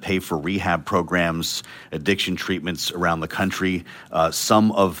help to pay for rehab programs, addiction treatments around the country.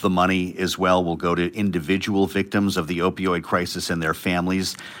 Some of the money as well will go to individual victims of the opioid crisis and their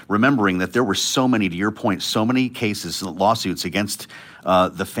families, remembering that there were so many, to your point, so many cases, lawsuits against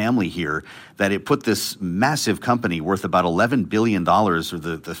the family here, that it put this massive company worth about $11 billion, or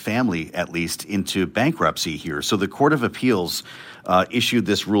the family at least, into bankruptcy here. So the Court of Appeals issued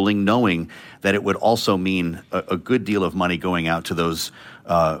this ruling knowing that it would also mean a good deal of money going out to those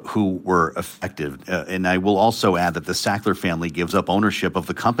who were affected. And I will also add that the Sackler family gives up ownership of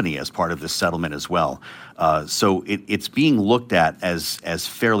the company as part of this settlement as well. So it's being looked at as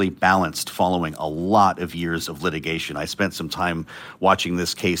fairly balanced following a lot of years of litigation. I spent some time watching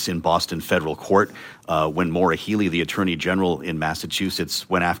this case in Boston federal court when Maura Healey, the Attorney General in Massachusetts,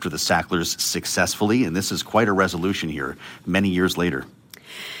 went after the Sacklers successfully. And this is quite a resolution here many years later.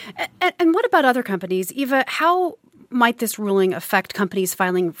 And what about other companies? Eva, how might this ruling affect companies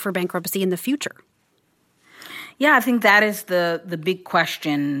filing for bankruptcy in the future? Yeah, I think that is the big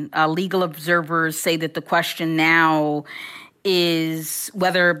question. Legal observers say that the question now is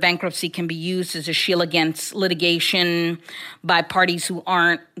whether bankruptcy can be used as a shield against litigation by parties who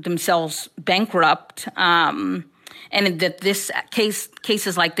aren't themselves bankrupt, and that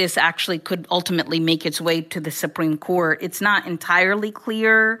cases like this actually could ultimately make its way to the Supreme Court. It's not entirely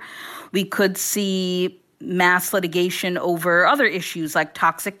clear. We could see mass litigation over other issues like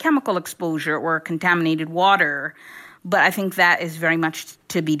toxic chemical exposure or contaminated water. But I think that is very much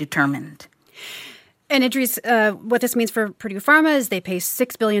to be determined. And Idris, what this means for Purdue Pharma is they pay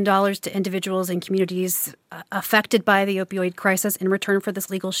 $6 billion to individuals and communities affected by the opioid crisis in return for this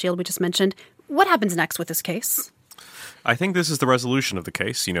legal shield we just mentioned. What happens next with this case? I think this is the resolution of the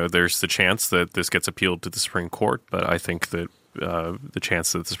case. There's the chance that this gets appealed to the Supreme Court, but I think that the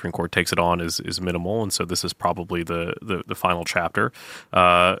chance that the Supreme Court takes it on is minimal, and so this is probably the final chapter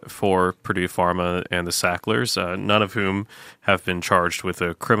for Purdue Pharma and the Sacklers, none of whom have been charged with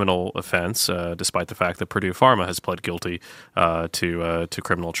a criminal offense, despite the fact that Purdue Pharma has pled guilty to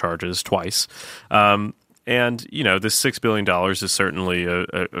criminal charges twice. And, this $6 billion is certainly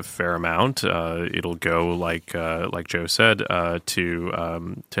a fair amount. It'll go, like Joe said,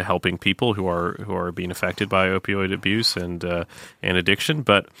 to helping people who are being affected by opioid abuse and addiction.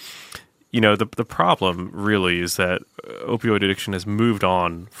 But, the problem really is that opioid addiction has moved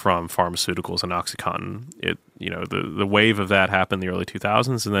on from pharmaceuticals and OxyContin. The wave of that happened in the early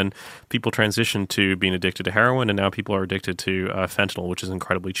 2000s, and then people transitioned to being addicted to heroin, and now people are addicted to fentanyl, which is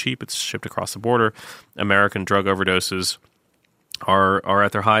incredibly cheap. It's shipped across the border. American drug overdoses are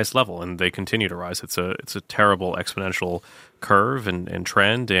at their highest level, and they continue to rise. It's a terrible exponential curve and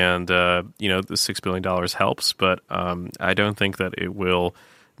trend, and the $6 billion helps, but I don't think that it will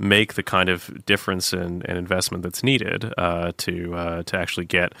make the kind of difference and investment that's needed to actually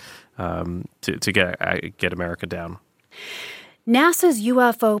get America down. NASA's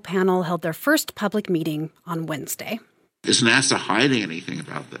UFO panel held their first public meeting on Wednesday. Is NASA hiding anything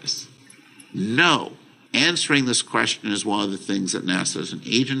about this? No. Answering this question is one of the things that NASA as an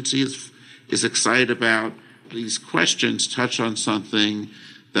agency is excited about. These questions touch on something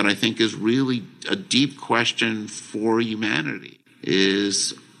that I think is really a deep question for humanity,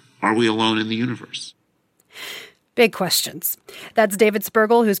 are we alone in the universe? Big questions. That's David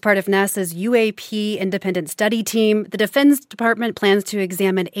Spergel, who's part of NASA's UAP independent study team. The Defense Department plans to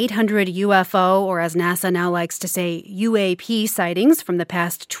examine 800 UFO, or as NASA now likes to say, UAP sightings from the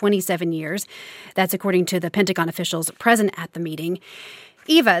past 27 years. That's according to the Pentagon officials present at the meeting.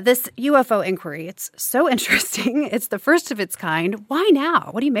 Eva, this UFO inquiry, it's so interesting. It's the first of its kind. Why now?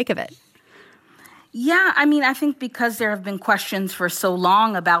 What do you make of it? Yeah, I think because there have been questions for so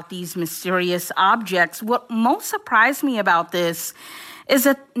long about these mysterious objects, what most surprised me about this is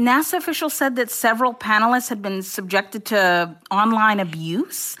that NASA officials said that several panelists had been subjected to online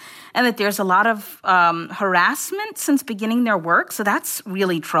abuse and that there's a lot of harassment since beginning their work. So that's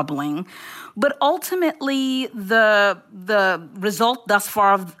really troubling. But ultimately, the result thus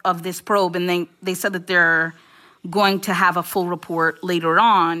far of this probe, and they said that they're going to have a full report later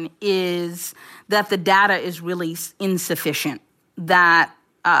on, is that the data is really insufficient, that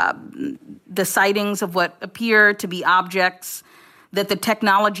the sightings of what appear to be objects, that the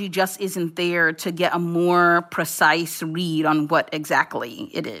technology just isn't there to get a more precise read on what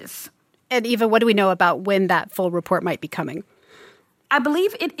exactly it is. And Eva, what do we know about when that full report might be coming? I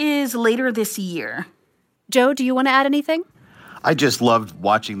believe it is later this year. Joe, do you want to add anything? I just loved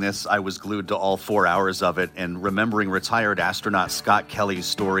watching this. I was glued to all 4 hours of it and remembering retired astronaut Scott Kelly's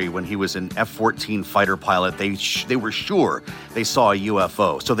story when he was an F-14 fighter pilot. They were sure they saw a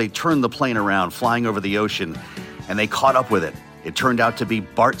UFO, so they turned the plane around, flying over the ocean, and they caught up with it. It turned out to be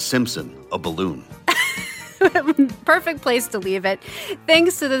Bart Simpson, a balloon. Perfect place to leave it.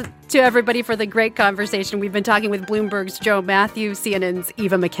 Thanks to everybody for the great conversation. We've been talking with Bloomberg's Joe Matthew, CNN's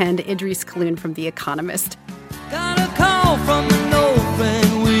Eva McKend, Idris Khaloun from The Economist. Got a call from an old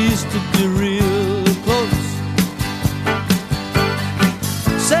friend, we used to be real close.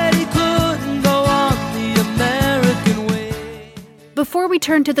 Said he couldn't go on the American way. Before we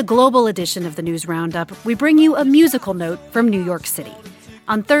turn to the global edition of the News Roundup, we bring you a musical note from New York City.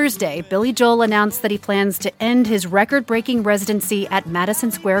 On Thursday, Billy Joel announced that he plans to end his record-breaking residency at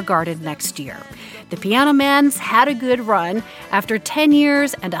Madison Square Garden next year. The Piano Man's had a good run. After 10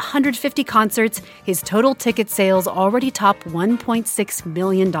 years and 150 concerts, his total ticket sales already top $1.6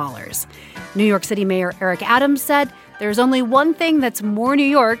 million. New York City Mayor Eric Adams said, "There's only one thing that's more New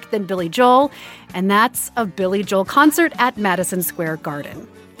York than Billy Joel, and that's a Billy Joel concert at Madison Square Garden."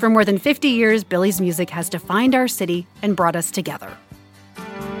 For more than 50 years, Billy's music has defined our city and brought us together.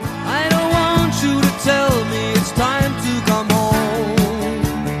 I don't want you to tell me it's time to come home.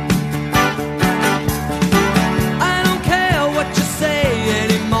 I don't care what you say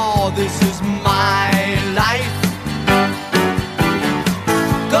anymore, this is my life.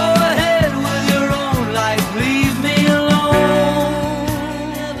 Go ahead with your own life, leave me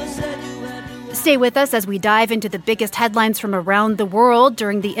alone. Never said you had to. Stay with us as we dive into the biggest headlines from around the world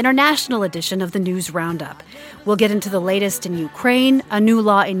during the international edition of the News Roundup. We'll get into the latest in Ukraine, a new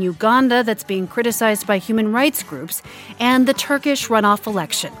law in Uganda that's being criticized by human rights groups, and the Turkish runoff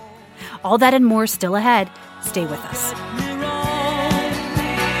election. All that and more still ahead. Stay with us.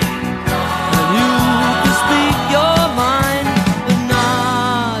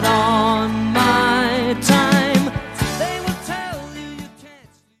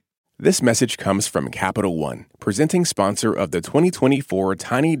 This message comes from Capital One, presenting sponsor of the 2024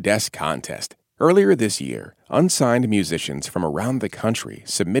 Tiny Desk Contest. Earlier this year, unsigned musicians from around the country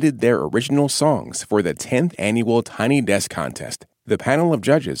submitted their original songs for the 10th annual Tiny Desk Contest. The panel of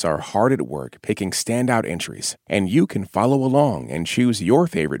judges are hard at work picking standout entries, and you can follow along and choose your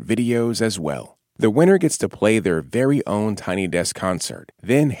favorite videos as well. The winner gets to play their very own Tiny Desk concert,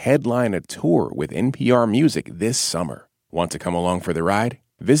 then headline a tour with NPR Music this summer. Want to come along for the ride?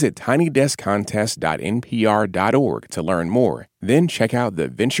 Visit tinydeskcontest.npr.org to learn more. Then check out the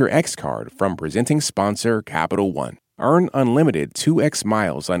Venture X card from presenting sponsor Capital One. Earn unlimited 2x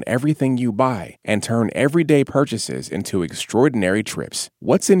miles on everything you buy and turn everyday purchases into extraordinary trips.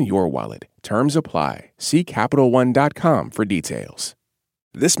 What's in your wallet? Terms apply. See CapitalOne.com for details.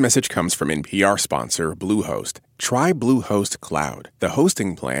 This message comes from NPR sponsor Bluehost. Try Bluehost Cloud, the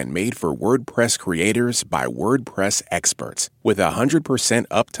hosting plan made for WordPress creators by WordPress experts. With 100%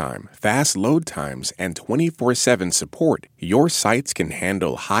 uptime, fast load times, and 24/7 support, your sites can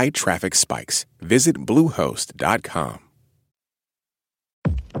handle high traffic spikes. Visit Bluehost.com.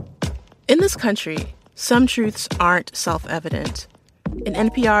 In this country, some truths aren't self-evident. In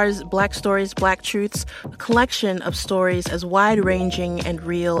NPR's Black Stories, Black Truths, a collection of stories as wide-ranging and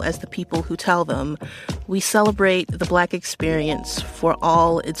real as the people who tell them, we celebrate the Black experience for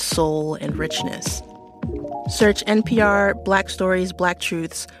all its soul and richness. Search NPR Black Stories, Black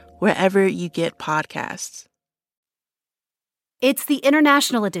Truths wherever you get podcasts. It's the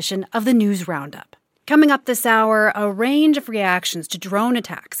international edition of the News Roundup. Coming up this hour, a range of reactions to drone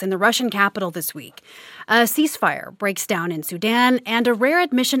attacks in the Russian capital this week. A ceasefire breaks down in Sudan, and a rare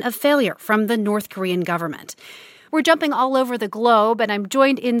admission of failure from the North Korean government. We're jumping all over the globe, and I'm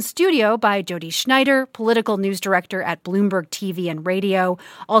joined in studio by Jody Schneider, political news director at Bloomberg TV and Radio,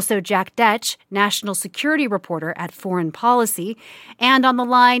 also Jack Detch, national security reporter at Foreign Policy, and on the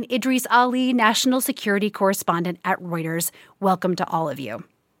line, Idris Ali, national security correspondent at Reuters. Welcome to all of you.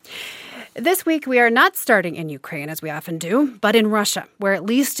 This week, we are not starting in Ukraine, as we often do, but in Russia, where at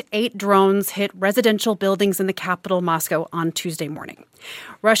least 8 drones hit residential buildings in the capital, Moscow, on Tuesday morning.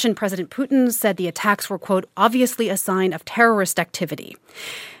 Russian President Putin said the attacks were, quote, obviously a sign of terrorist activity.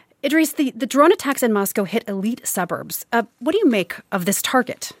 Idris, the drone attacks in Moscow hit elite suburbs. What do you make of this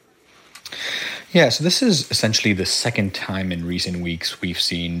target? Yeah, so this is essentially the second time in recent weeks we've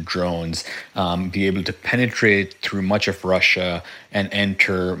seen drones be able to penetrate through much of Russia and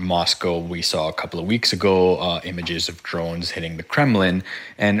enter Moscow. We saw a couple of weeks ago images of drones hitting the Kremlin.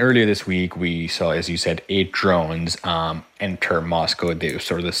 And earlier this week, we saw, as you said, 8 drones enter Moscow,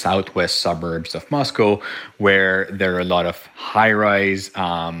 sort of the southwest suburbs of Moscow, where there are a lot of high-rise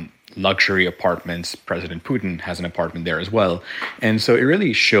luxury apartments. President Putin has an apartment there as well. And so it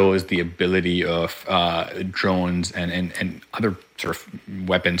really shows the ability of drones and other sort of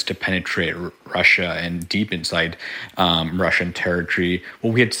weapons to penetrate Russia and deep inside Russian territory.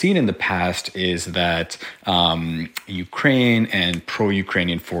 What we had seen in the past is that Ukraine and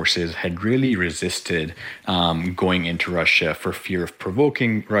pro-Ukrainian forces had really resisted going into Russia for fear of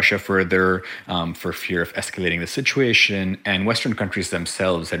provoking Russia further, for fear of escalating the situation. And Western countries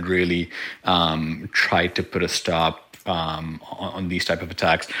themselves had really tried to put a stop on these type of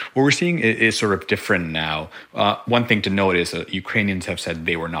attacks. What we're seeing is sort of different now. One thing to note is that Ukrainians have said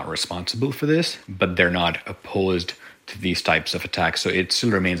they were not responsible for this, but they're not opposed to these types of attacks. So it still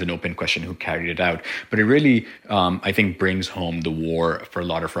remains an open question who carried it out. But it really, I think, brings home the war for a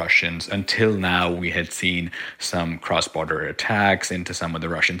lot of Russians. Until now, we had seen some cross-border attacks into some of the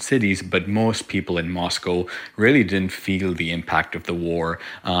Russian cities, but most people in Moscow really didn't feel the impact of the war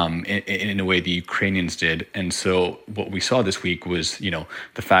in a way the Ukrainians did. And so what we saw this week was,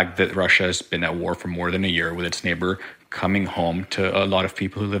 the fact that Russia has been at war for more than a year with its neighbor coming home to a lot of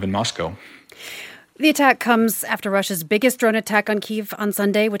people who live in Moscow. The attack comes after Russia's biggest drone attack on Kyiv on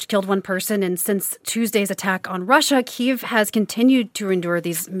Sunday, which killed one person. And since Tuesday's attack on Russia, Kyiv has continued to endure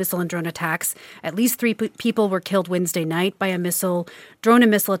these missile and drone attacks. At least 3 people were killed Wednesday night by a missile. Drone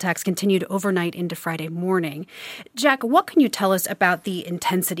and missile attacks continued overnight into Friday morning. Jack, what can you tell us about the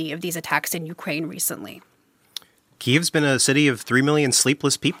intensity of these attacks in Ukraine recently? Kyiv's been a city of 3 million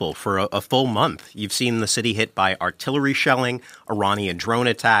sleepless people for a full month. You've seen the city hit by artillery shelling, Iranian drone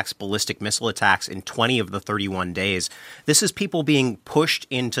attacks, ballistic missile attacks in 20 of the 31 days. This is people being pushed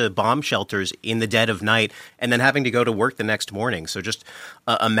into bomb shelters in the dead of night and then having to go to work the next morning. So just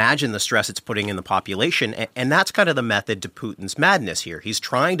imagine the stress it's putting in the population. And that's kind of the method to Putin's madness here. He's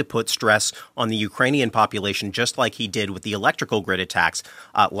trying to put stress on the Ukrainian population just like he did with the electrical grid attacks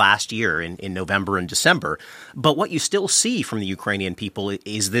last year in November and December. But what you still see from the Ukrainian people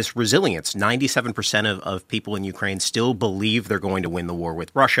is this resilience. 97% of people in Ukraine still believe they're going to win the war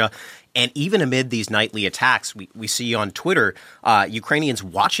with Russia. And even amid these nightly attacks, we see on Twitter, Ukrainians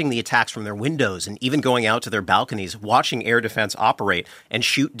watching the attacks from their windows and even going out to their balconies, watching air defense operate and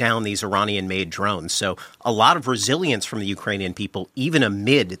shoot down these Iranian-made drones. So a lot of resilience from the Ukrainian people, even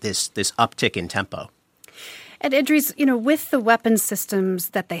amid this uptick in tempo. And Idris, with the weapons systems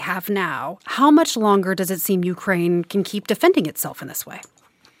that they have now, how much longer does it seem Ukraine can keep defending itself in this way?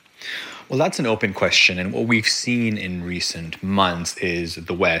 Well, that's an open question. And what we've seen in recent months is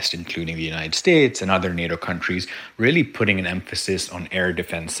the West, including the United States and other NATO countries, really putting an emphasis on air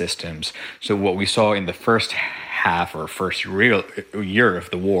defense systems. So what we saw in the first half or first real year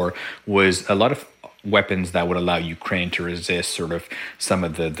of the war was a lot of weapons that would allow Ukraine to resist sort of some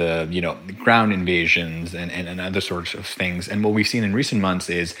of the ground invasions and other sorts of things. And what we've seen in recent months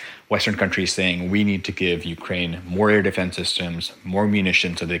is Western countries saying we need to give Ukraine more air defense systems, more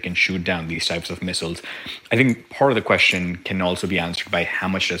munitions so they can shoot down these types of missiles. I think part of the question can also be answered by how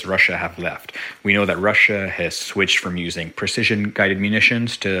much does Russia have left. We know that Russia has switched from using precision-guided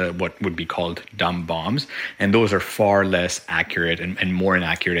munitions to what would be called dumb bombs, and those are far less accurate and more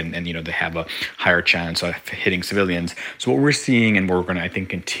inaccurate, and they have a higher chance of hitting civilians. So what we're seeing, and what we're going to, I think,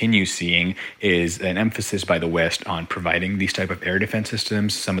 continue seeing, is an emphasis by the West on providing these type of air defense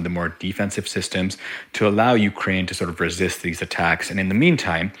systems, some of the more defensive systems, to allow Ukraine to sort of resist these attacks. And in the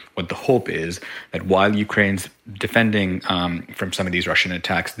meantime, what the hope is that while Ukraine's defending from some of these Russian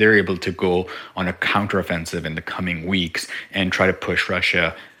attacks, they're able to go on a counteroffensive in the coming weeks and try to push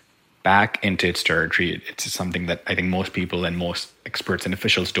Russia back into its territory. It's something that I think most people and most experts and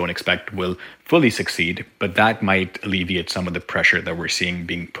officials don't expect will fully succeed, but that might alleviate some of the pressure that we're seeing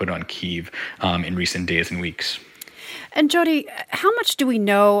being put on Kyiv in recent days and weeks. And Jody, how much do we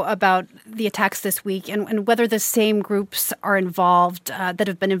know about the attacks this week and whether the same groups are involved that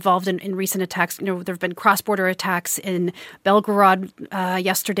have been involved in recent attacks? There have been cross-border attacks in Belgorod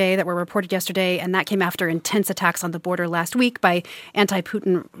yesterday that were reported yesterday, and that came after intense attacks on the border last week by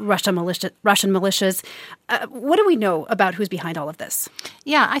anti-Putin Russian militias. What do we know about who's behind all of this?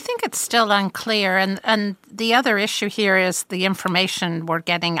 Yeah, I think it's still unclear. And the other issue here is the information we're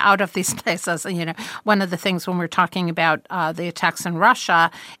getting out of these places. One of the things when we're talking about the attacks in Russia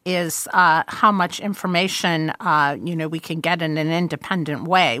is how much information, we can get in an independent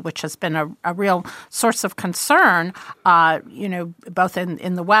way, which has been a real source of concern, both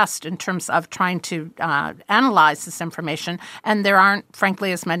in the West in terms of trying to analyze this information. And there aren't,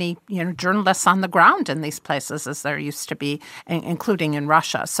 frankly, as many, journalists on the ground in these places as there used to be, including in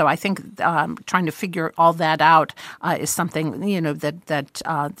Russia. So I think trying to figure all that out is something, that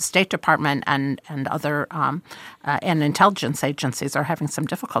the State Department and other and intelligence agencies are having some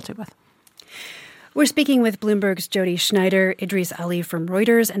difficulty with. We're speaking with Bloomberg's Jody Schneider, Idris Ali from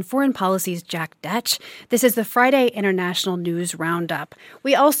Reuters, and Foreign Policy's Jack Detch. This is the Friday International News Roundup.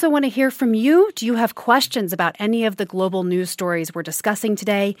 We also want to hear from you. Do you have questions about any of the global news stories we're discussing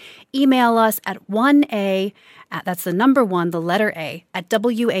today? Email us at 1A, that's the number 1, the letter A, at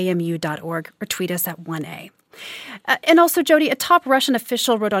WAMU.org, or tweet us at 1A. And also, Jody, a top Russian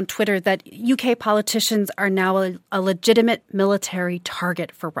official wrote on Twitter that UK politicians are now a legitimate military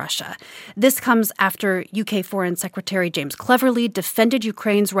target for Russia. This comes after UK Foreign Secretary James Cleverly defended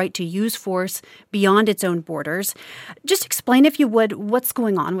Ukraine's right to use force beyond its own borders. Just explain, if you would, what's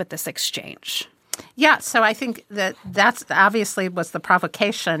going on with this exchange. Yeah, so I think that's obviously was the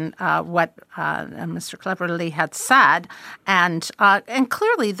provocation, what Mr. Cleverly had said. And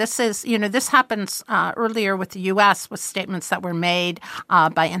clearly this is, this happens earlier with the U.S. with statements that were made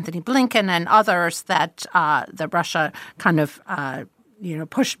by Anthony Blinken and others that Russia kind of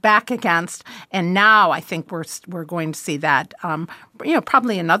pushed back against. And now I think we're going to see that,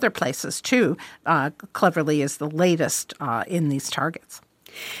 probably in other places too. Cleverly is the latest in these targets.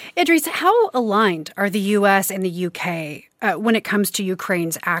 Idris, how aligned are the U.S. and the U.K. When it comes to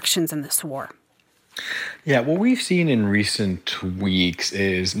Ukraine's actions in this war? Yeah, what we've seen in recent weeks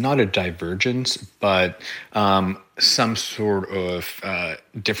is not a divergence, but some sort of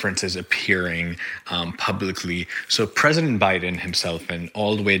differences appearing publicly. So President Biden himself and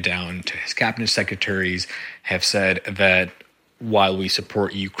all the way down to his cabinet secretaries have said that while we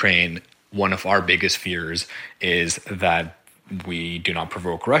support Ukraine, one of our biggest fears is that we do not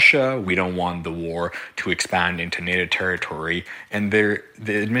provoke Russia. We don't want the war to expand into NATO territory. And the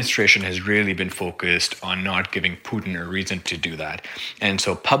administration has really been focused on not giving Putin a reason to do that. And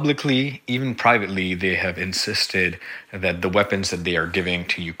so publicly, even privately, they have insisted that the weapons that they are giving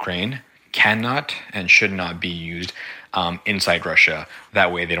to Ukraine cannot and should not be used inside Russia.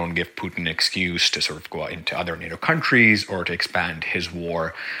 That way they don't give Putin an excuse to sort of go out into other NATO countries or to expand his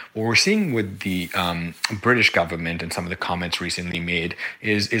war. What we're seeing with the British government and some of the comments recently made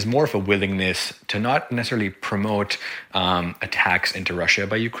is more of a willingness to not necessarily promote attacks into Russia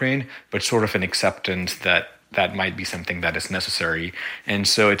by Ukraine, but sort of an acceptance that might be something that is necessary. And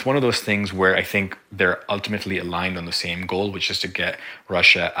so it's one of those things where I think they're ultimately aligned on the same goal, which is to get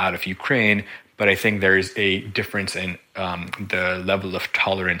Russia out of Ukraine. But I think there is a difference in the level of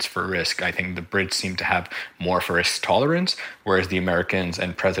tolerance for risk. I think the Brits seem to have more of a risk tolerance, whereas the Americans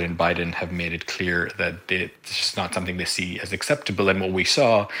and President Biden have made it clear that it's just not something they see as acceptable. And what we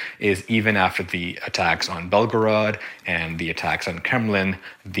saw is even after the attacks on Belgorod and the attacks on Kremlin,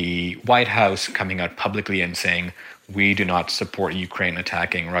 the White House coming out publicly and saying, we do not support Ukraine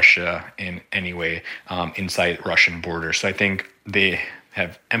attacking Russia in any way inside Russian borders. So I think they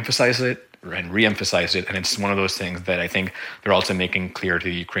have emphasized it and re-emphasized it. And it's one of those things that I think they're also making clear to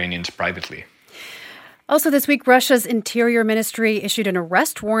the Ukrainians privately. Also this week, Russia's Interior Ministry issued an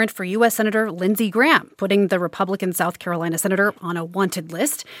arrest warrant for U.S. Senator Lindsey Graham, putting the Republican South Carolina senator on a wanted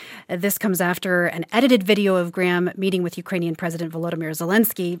list. This comes after an edited video of Graham meeting with Ukrainian President Volodymyr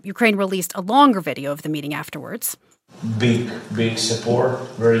Zelensky. Ukraine released a longer video of the meeting afterwards. Big support,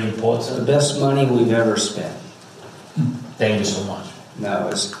 very important. The best money we've ever spent. Thank you so much. No,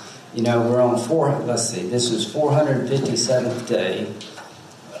 it's, we're on this is 457th day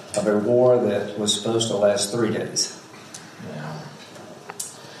of a war that was supposed to last 3 days. Yeah.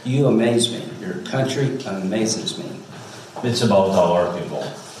 You amaze me. Your country amazes me. It's about our people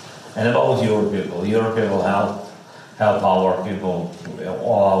and about your people. Your people help our people.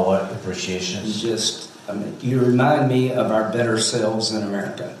 All our appreciation. You remind me of our better selves in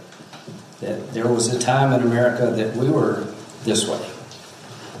America. That there was a time in America that we were this way,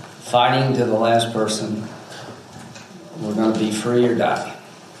 fighting to the last person. We're going to be free or die.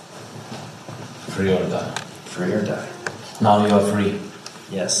 Free or die. Free or die. Now you are free.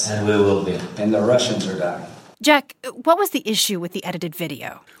 Yes. And we will be. And the Russians are dying. Jack, what was the issue with the edited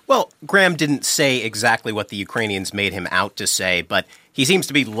video? Well, Graham didn't say exactly what the Ukrainians made him out to say, but he seems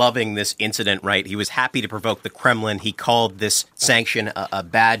to be loving this incident, right? He was happy to provoke the Kremlin. He called this sanction a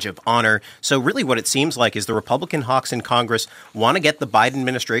badge of honor. So really what it seems like is the Republican hawks in Congress want to get the Biden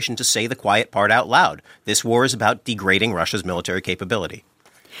administration to say the quiet part out loud. This war is about degrading Russia's military capability.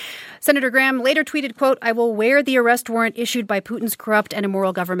 Senator Graham later tweeted, quote, "I will wear the arrest warrant issued by Putin's corrupt and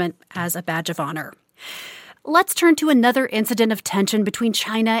immoral government as a badge of honor." Let's turn to another incident of tension between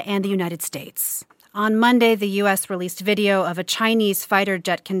China and the United States. On Monday, the U.S. released video of a Chinese fighter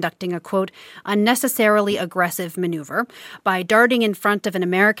jet conducting a, quote, "unnecessarily aggressive maneuver" by darting in front of an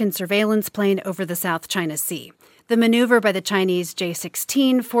American surveillance plane over the South China Sea. The maneuver by the Chinese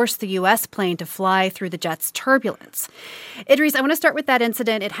J-16 forced the U.S. plane to fly through the jet's turbulence. Idris, I want to start with that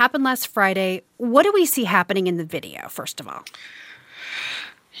incident. It happened last Friday. What do we see happening in the video, first of all?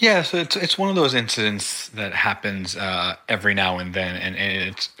 Yeah, so it's one of those incidents that happens every now and then, and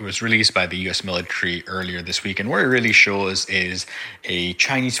it was released by the U.S. military earlier this week. And what it really shows is a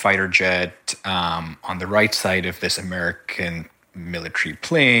Chinese fighter jet on the right side of this American military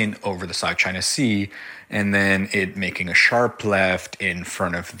plane over the South China Sea, and then it making a sharp left in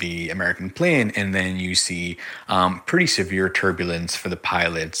front of the American plane, and then you see pretty severe turbulence for the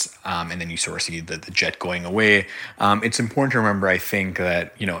pilots, and then you sort of see the jet going away. It's important to remember, I think,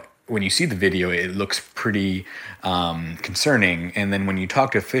 that, when you see the video, it looks pretty concerning. And then when you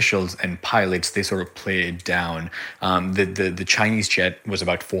talk to officials and pilots, they sort of play it down. The Chinese jet was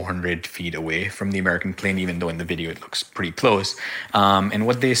about 400 feet away from the American plane, even though in the video it looks pretty close. And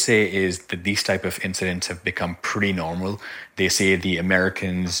what they say is that these type of incidents have become pretty normal. They say the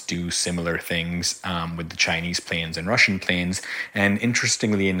Americans do similar things with the Chinese planes and Russian planes. And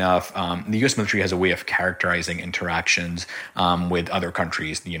interestingly enough, the U.S. military has a way of characterizing interactions with other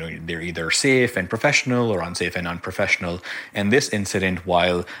countries. They're either safe and professional or unsafe and unprofessional. And this incident,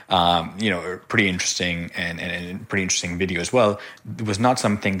 while pretty interesting and pretty interesting video as well, was not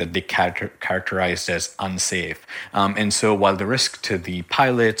something that they characterized as unsafe. And so while the risk to the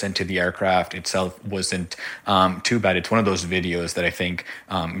pilots and to the aircraft itself wasn't too bad, it's one of those videos that I think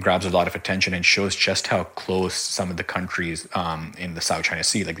grabs a lot of attention and shows just how close some of the countries in the South China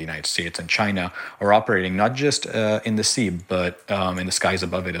Sea, like the United States and China, are operating, not just in the sea, but in the skies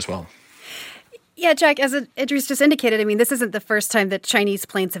above it as well. Yeah, Jack, as Idris just indicated, this isn't the first time that Chinese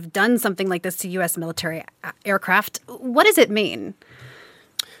planes have done something like this to U.S. military aircraft. What does it mean?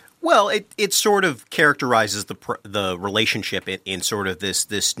 Well, it sort of characterizes the relationship in sort of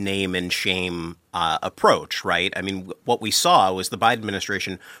this name and shame approach, right? What we saw was the Biden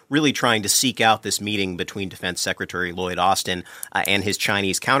administration really trying to seek out this meeting between Defense Secretary Lloyd Austin and his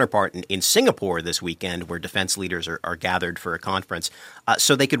Chinese counterpart in Singapore this weekend, where defense leaders are gathered for a conference,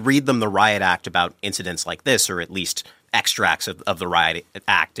 so they could read them the riot act about incidents like this, or at least extracts of the riot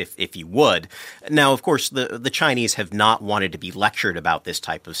act, if you would. Now, of course, the Chinese have not wanted to be lectured about this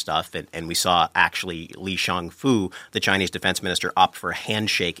type of stuff, and we saw actually Li Shangfu, the Chinese defense minister, opt for a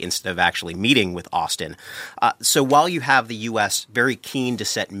handshake instead of actually meeting with Austin. So while you have the U.S. very keen to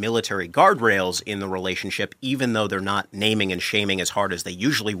set military guardrails in the relationship, even though they're not naming and shaming as hard as they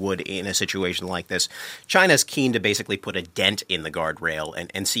usually would in a situation like this, China's keen to basically put a dent in the guardrail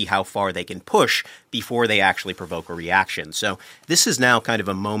and see how far they can push before they actually provoke a reaction. So this is now kind of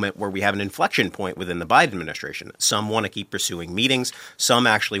a moment where we have an inflection point within the Biden administration. Some want to keep pursuing meetings. Some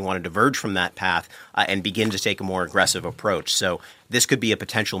actually want to diverge from that path and begin to take a more aggressive approach. So this could be a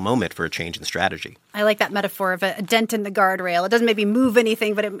potential moment for a change in strategy. I like that metaphor of a dent in the guardrail. It doesn't maybe move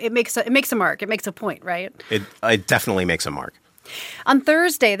anything, but it makes a mark. It makes a point, right? It definitely makes a mark. On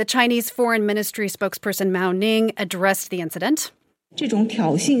Thursday, the Chinese Foreign Ministry spokesperson Mao Ning addressed the incident. 这种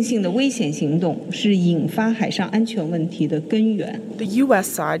挑衅性的危险行动是引发海上安全问题的根源。 The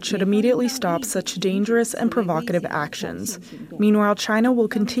U.S. side should immediately stop such dangerous and provocative actions. Meanwhile, China will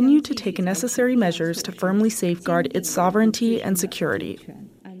continue to take necessary measures to firmly safeguard its sovereignty and security.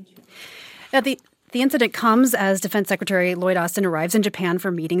 Now, the incident comes as Defense Secretary Lloyd Austin arrives in Japan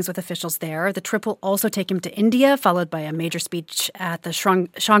for meetings with officials there. The trip will also take him to India, followed by a major speech at the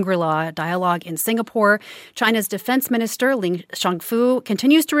Shangri-La Dialogue in Singapore. China's defense minister, Li Shangfu,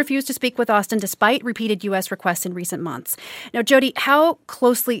 continues to refuse to speak with Austin despite repeated U.S. requests in recent months. Now, Jody, how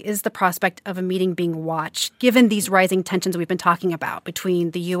closely is the prospect of a meeting being watched, given these rising tensions we've been talking about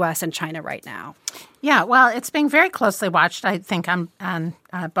between the U.S. and China right now? Yeah, well, it's being very closely watched, I think,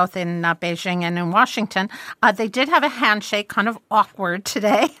 both in Beijing and in Washington. They did have a handshake, kind of awkward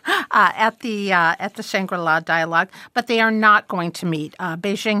today, at the Shangri-La Dialogue, but they are not going to meet.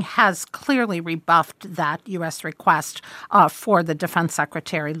 Beijing has clearly rebuffed that U.S. request for the Defense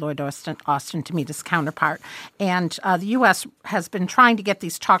Secretary Lloyd Austin to meet his counterpart. And the U.S. has been trying to get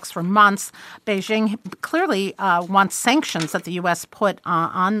these talks for months. Beijing clearly wants sanctions that the U.S. put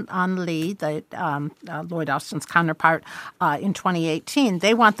on Li, the Lloyd Austin's counterpart in 2018.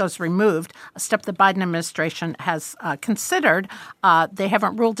 They want those removed, a step the Biden administration has considered. They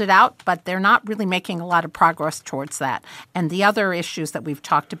haven't ruled it out, but they're not really making a lot of progress towards that. And the other issues that we've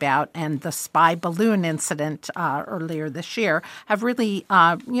talked about and the spy balloon incident earlier this year have really,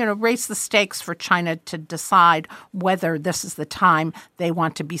 raised the stakes for China to decide whether this is the time they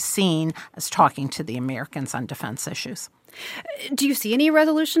want to be seen as talking to the Americans on defense issues. Do you see any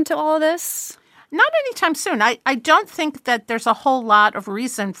resolution to all of this? Not anytime soon. I don't think that there's a whole lot of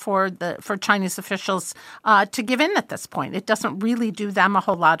reason for Chinese officials to give in at this point. It doesn't really do them a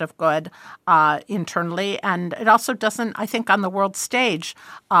whole lot of good internally, and it also doesn't, I think, on the world stage,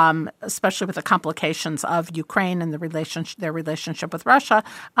 especially with the complications of Ukraine and their relationship with Russia,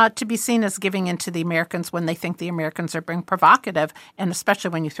 to be seen as giving in to the Americans when they think the Americans are being provocative, and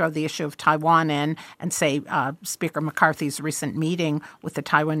especially when you throw the issue of Taiwan in and say Speaker McCarthy's recent meeting with the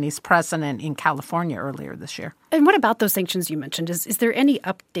Taiwanese president in California earlier this year. And what about those sanctions you mentioned? Is there any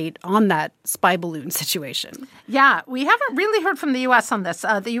update on that spy balloon situation? Yeah, we haven't really heard from the U.S. on this.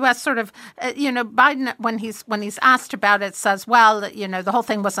 The U.S. sort of, Biden, when he's asked about it, says, well, the whole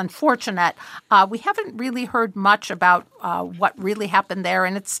thing was unfortunate. We haven't really heard much about what really happened there,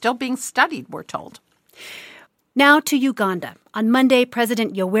 and it's still being studied, we're told. Now to Uganda. On Monday,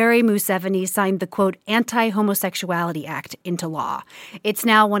 President Yoweri Museveni signed the, quote, Anti-Homosexuality Act into law. It's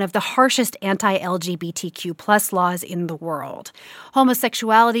now one of the harshest anti-LGBTQ plus laws in the world.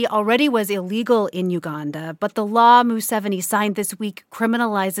 Homosexuality already was illegal in Uganda, but the law Museveni signed this week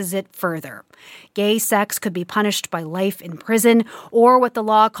criminalizes it further. Gay sex could be punished by life in prison, or what the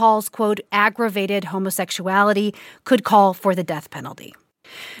law calls, quote, aggravated homosexuality could call for the death penalty.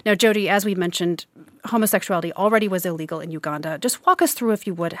 Now, Jody, as we mentioned, homosexuality already was illegal in Uganda. Just walk us through, if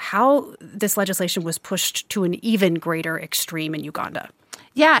you would, how this legislation was pushed to an even greater extreme in Uganda.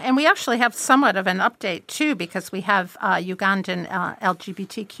 Yeah, and we actually have somewhat of an update, too, because we have Ugandan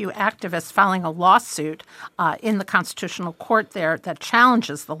LGBTQ activists filing a lawsuit in the Constitutional Court there that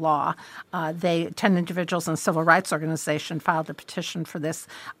challenges the law. 10 individuals in a civil rights organization filed a petition for this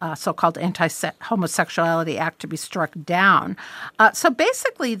so-called Anti-Homosexuality Act to be struck down. So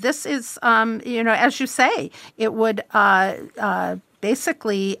basically, this is, as you say, it would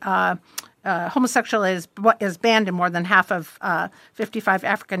basically... homosexuality is banned in more than half of 55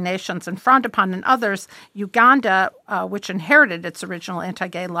 African nations and frowned upon in others. Uganda, which inherited its original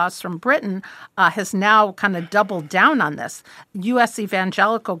anti-gay laws from Britain, has now kind of doubled down on this. U.S.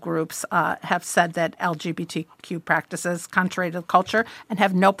 evangelical groups have said that LGBTQ practices contrary to the culture and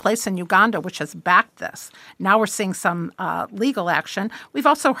have no place in Uganda, which has backed this. Now we're seeing some legal action. We've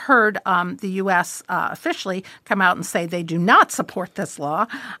also heard the U.S. Officially come out and say they do not support this law.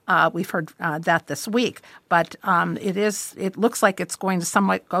 We've heard that this week. But it looks like it's going to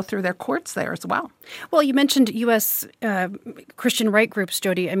somewhat go through their courts there as well. Well, you mentioned U.S. Christian right groups,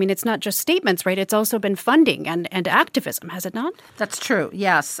 Jody. I mean, it's not just statements, right? It's also been funding and activism, has it not? That's true,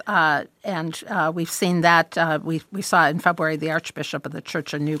 yes. And we've seen that. We saw in February the Archbishop of the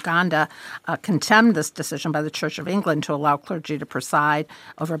Church in Uganda condemned this decision by the Church of England to allow clergy to preside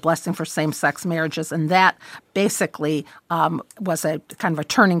over a blessing for same-sex marriages. And that basically was a kind of a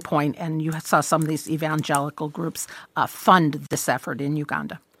turning point, and you saw some of these evangelical groups fund this effort in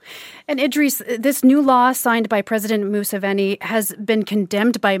Uganda. And Idris, this new law signed by President Museveni has been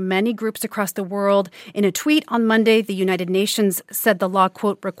condemned by many groups across the world. In a tweet on Monday, the United Nations said the law,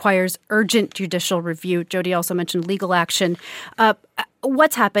 quote, requires urgent judicial review. Jody also mentioned legal action.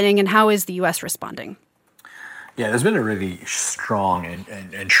 What's happening and how is the U.S. responding? Yeah, there's been a really strong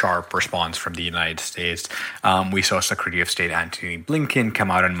and sharp response from the United States. We saw Secretary of State Antony Blinken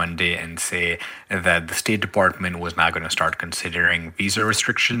come out on Monday and say that the State Department was now going to start considering visa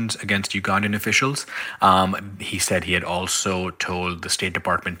restrictions against Ugandan officials. He said he had also told the State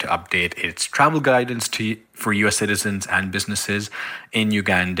Department to update its travel guidance for U.S. citizens and businesses in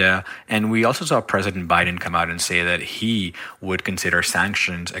Uganda. And we also saw President Biden come out and say that he would consider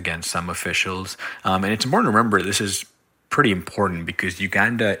sanctions against some officials. And it's important to remember this is pretty important because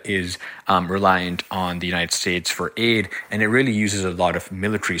Uganda is reliant on the United States for aid, and it really uses a lot of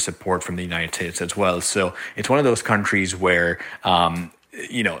military support from the United States as well. So it's one of those countries where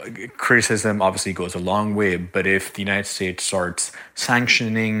criticism obviously goes a long way, but if the United States starts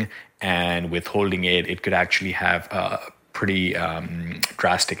sanctioning and withholding aid, it could actually have a pretty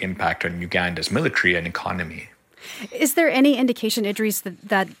drastic impact on Uganda's military and economy. Is there any indication, Idris,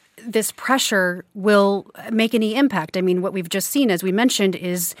 that this pressure will make any impact? I mean, what we've just seen, as we mentioned,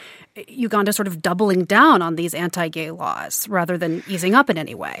 is Uganda sort of doubling down on these anti-gay laws rather than easing up in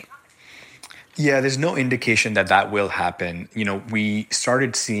any way. Yeah, there's no indication that that will happen. We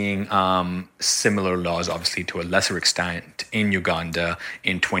started seeing similar laws, obviously to a lesser extent, in Uganda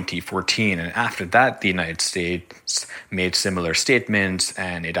in 2014. And after that, the United States made similar statements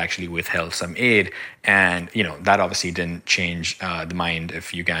and it actually withheld some aid. And, that obviously didn't change the mind of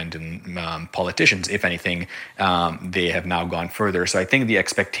Ugandan politicians. If anything, they have now gone further. So I think the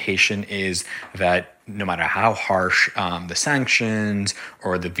expectation is that no matter how harsh the sanctions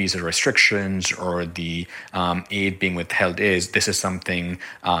or the visa restrictions or the aid being withheld this is something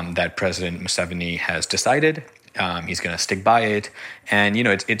that President Museveni has decided. He's going to stick by it. And,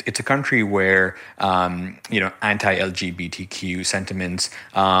 it's a country where, anti-LGBTQ sentiments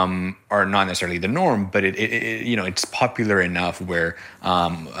are not necessarily the norm, but it's popular enough where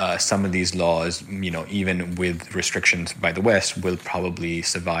some of these laws, even with restrictions by the West, will probably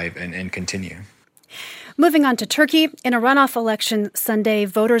survive and continue. Moving on to Turkey, in a runoff election Sunday,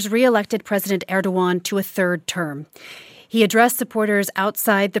 voters re-elected President Erdogan to a third term. He addressed supporters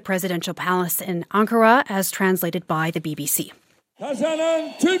outside the presidential palace in Ankara, as translated by the BBC. We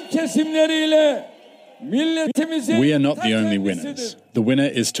are not the only winners. The winner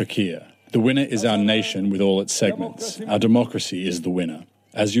is Turkey. The winner is our nation with all its segments. Our democracy is the winner.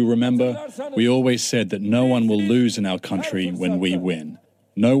 As you remember, we always said that no one will lose in our country when we win.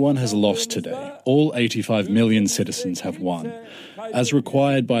 No one has lost today. All 85 million citizens have won. As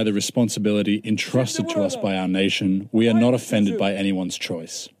required by the responsibility entrusted to us by our nation, we are not offended by anyone's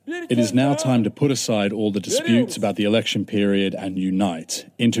choice. It is now time to put aside all the disputes about the election period and unite,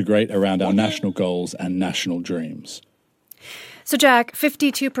 integrate around our national goals and national dreams. So, Jack,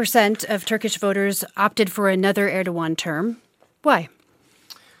 52% of Turkish voters opted for another Erdogan term. Why?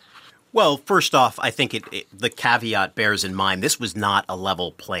 Well, first off, I think the caveat bears in mind this was not a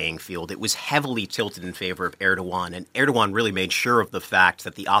level playing field. It was heavily tilted in favor of Erdogan, and Erdogan really made sure of the fact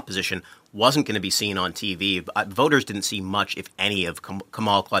that the opposition wasn't going to be seen on TV. Voters didn't see much, if any, of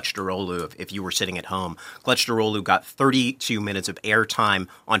Kemal Kılıçdaroğlu if you were sitting at home. Kılıçdaroğlu got 32 minutes of airtime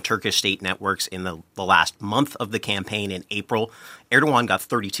on Turkish state networks in the last month of the campaign in April. Erdogan got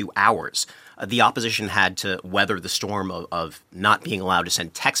 32 hours. The opposition had to weather the storm of not being allowed to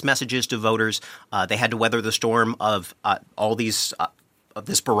send text messages to voters. They had to weather the storm of all these of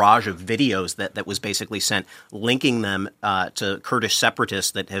this barrage of videos that was basically sent, linking them to Kurdish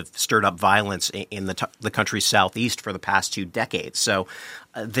separatists that have stirred up violence in the country's southeast for the past 2 decades. So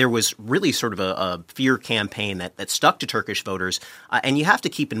there was really sort of a fear campaign that stuck to Turkish voters. And you have to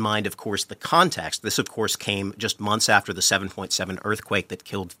keep in mind, of course, the context. This, of course, came just months after the 7.7 earthquake that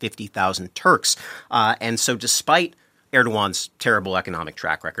killed 50,000 Turks. And so despite Erdogan's terrible economic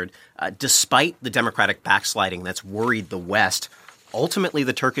track record, despite the democratic backsliding that's worried the West, ultimately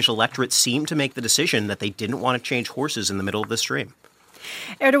the Turkish electorate seemed to make the decision that they didn't want to change horses in the middle of the stream.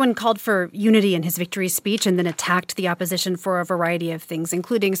 Erdogan called for unity in his victory speech and then attacked the opposition for a variety of things,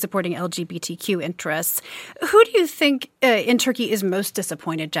 including supporting LGBTQ interests. Who do you think in Turkey is most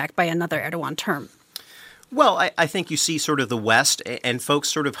disappointed, Jack, by another Erdogan term? Well, I think you see sort of the West and folks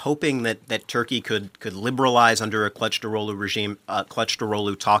sort of hoping that Turkey could liberalize under a Kılıçdaroğlu regime,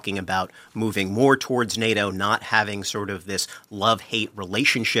 Kılıçdaroğlu talking about moving more towards NATO, not having sort of this love-hate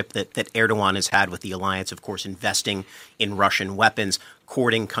relationship that Erdogan has had with the alliance, of course, investing in Russian weapons,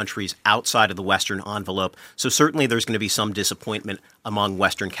 courting countries outside of the Western envelope. So certainly there's going to be some disappointment among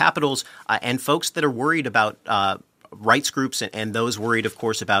Western capitals and folks that are worried about rights groups and those worried, of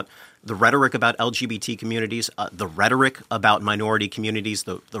course, about the rhetoric about LGBT communities, the rhetoric about minority communities,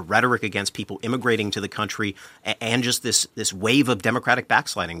 the rhetoric against people immigrating to the country, and just this wave of democratic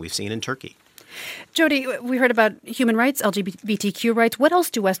backsliding we've seen in Turkey. Jody, we heard about human rights, LGBTQ rights. What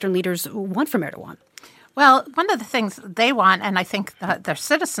else do Western leaders want from Erdogan? Well, one of the things they want, and I think their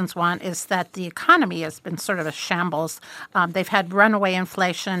citizens want, is that the economy has been sort of a shambles. They've had runaway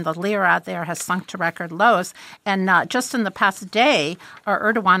inflation. The lira there has sunk to record lows. And just in the past day,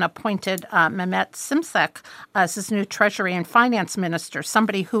 Erdogan appointed Mehmet Şimşek as his new Treasury and Finance Minister,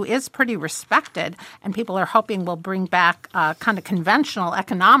 somebody who is pretty respected, and people are hoping will bring back kind of conventional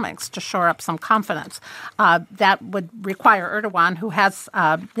economics to shore up some confidence. That would require Erdogan, who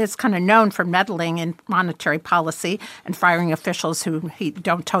is kind of known for meddling in monetary policy and firing officials who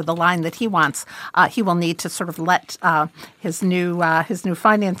don't toe the line that he wants. He will need to sort of let his new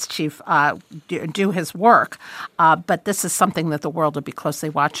finance chief do his work. But this is something that the world will be closely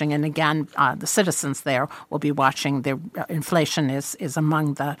watching. And again, the citizens there will be watching. The inflation is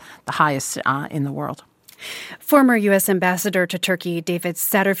among the highest in the world. Former U.S. Ambassador to Turkey David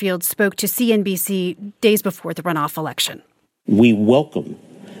Satterfield spoke to CNBC days before the runoff election. We welcome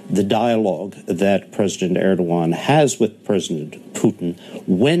the dialogue that President Erdogan has with President Putin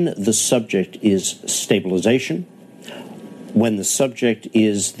when the subject is stabilization, when the subject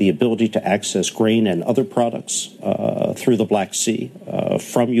is the ability to access grain and other products through the Black Sea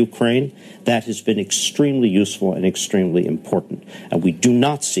from Ukraine. That has been extremely useful and extremely important. And we do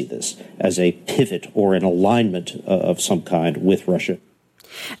not see this as a pivot or an alignment of some kind with Russia.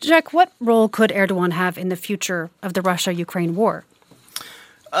 Jack, what role could Erdogan have in the future of the Russia-Ukraine war?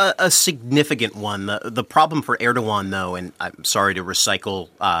 A significant one. The problem for Erdogan, though, and I'm sorry to recycle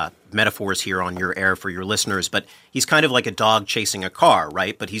metaphors here on your air for your listeners, but he's kind of like a dog chasing a car,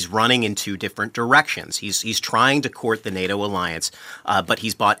 right? But he's running in two different directions. He's trying to court the NATO alliance, but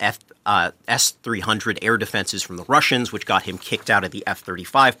he's bought S-300 air defenses from the Russians, which got him kicked out of the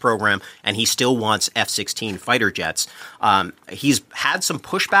F-35 program, and he still wants F-16 fighter jets. He's had some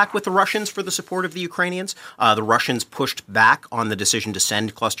pushback with the Russians for the support of the Ukrainians. The Russians pushed back on the decision to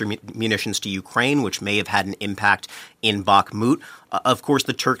send cluster munitions to Ukraine, which may have had an impact in Bakhmut. Of course,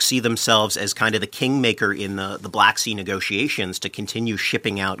 the Turks see themselves as kind of the kingmaker in the Black Sea negotiations to continue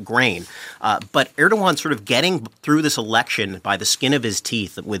shipping out grain. But Erdogan sort of getting through this election by the skin of his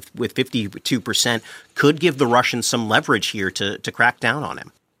teeth with 52% could give the Russians some leverage here to crack down on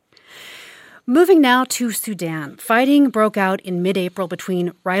him. Moving now to Sudan. Fighting broke out in mid-April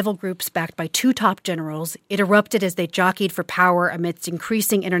between rival groups backed by two top generals. It erupted as they jockeyed for power amidst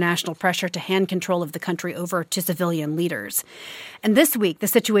increasing international pressure to hand control of the country over to civilian leaders. And this week, the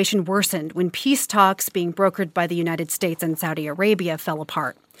situation worsened when peace talks being brokered by the United States and Saudi Arabia fell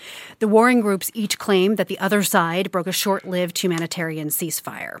apart. The warring groups each claimed that the other side broke a short-lived humanitarian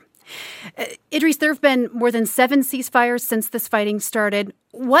ceasefire. Idris, there have been more than 7 ceasefires since this fighting started.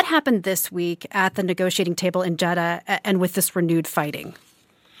 What happened this week at the negotiating table in Jeddah and with this renewed fighting?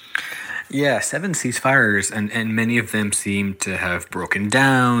 Yeah, 7 ceasefires, and many of them seem to have broken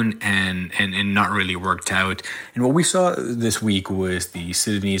down and not really worked out. And what we saw this week was the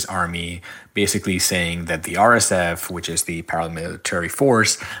Sudanese army basically saying that the RSF, which is the paramilitary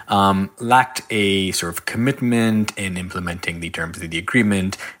force, lacked a sort of commitment in implementing the terms of the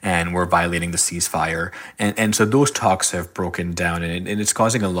agreement and were violating the ceasefire. And so those talks have broken down, and it's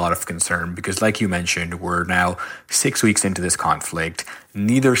causing a lot of concern because, like you mentioned, we're now 6 weeks into this conflict.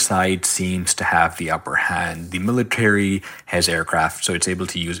 Neither side seems to have the upper hand. The military has aircraft, so it's able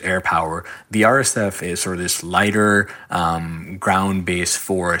to use air power. The RSF is sort of this lighter ground-based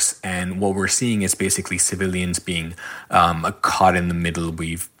force, and what we're seeing is basically civilians being caught in the middle.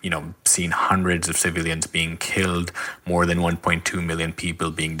 We've seen hundreds of civilians being killed, more than 1.2 million people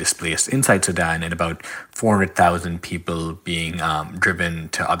being displaced inside Sudan, and about 400,000 people being driven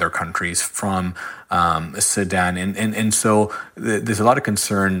to other countries from Sudan. And so there's a lot of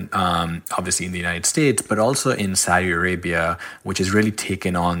concern, obviously, in the United States, but also in Saudi Arabia, which has really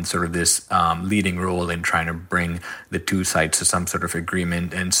taken on sort of this leading role in trying to bring the two sides to some sort of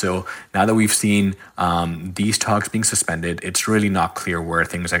agreement. And so now that we've seen these talks being suspended, it's really not clear where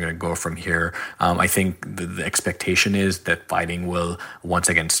things are going to go from here. I think the expectation is that fighting will once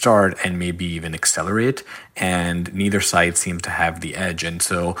again start and maybe even accelerate, and neither side seems to have the edge. And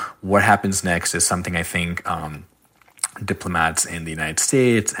so what happens next is something I think diplomats in the United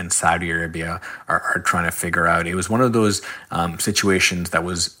States and Saudi Arabia are trying to figure out. It was one of those situations that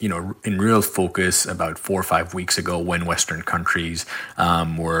was, in real focus about 4 or 5 weeks ago when Western countries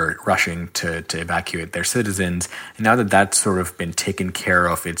were rushing to evacuate their citizens. And now that that's sort of been taken care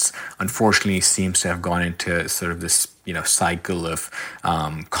of, it's unfortunately seems to have gone into sort of this, cycle of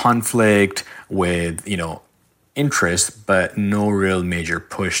conflict with, interest, but no real major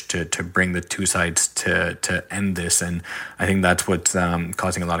push to bring the two sides to end this. And I think that's what's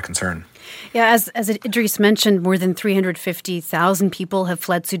causing a lot of concern. Yeah, as Idris mentioned, more than 350,000 people have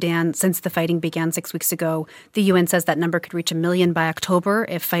fled Sudan since the fighting began 6 weeks ago. The UN says that number could reach 1 million by October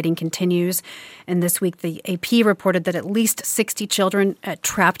if fighting continues. And this week, the AP reported that at least 60 children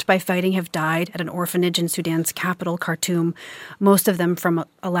trapped by fighting have died at an orphanage in Sudan's capital, Khartoum, most of them from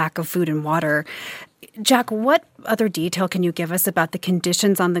a lack of food and water. Jack, what other detail can you give us about the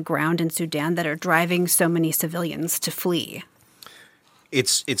conditions on the ground in Sudan that are driving so many civilians to flee?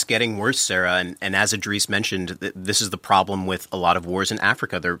 It's getting worse, Sarah, and as Idris mentioned, this is the problem with a lot of wars in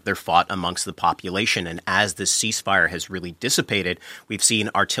Africa. They're fought amongst the population, and as this ceasefire has really dissipated, we've seen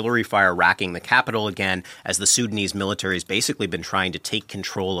artillery fire racking the capital again, as the Sudanese military has basically been trying to take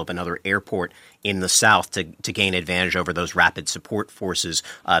control of another airport in the south to gain advantage over those rapid support forces,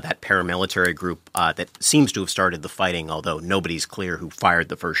 that paramilitary group that seems to have started the fighting, although nobody's clear who fired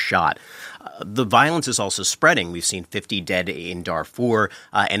the first shot. The violence is also spreading. We've seen 50 dead in Darfur. war,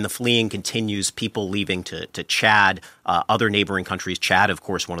 and the fleeing continues, people leaving to Chad, other neighboring countries. Chad, of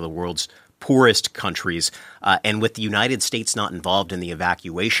course, one of the world's poorest countries. And with the United States not involved in the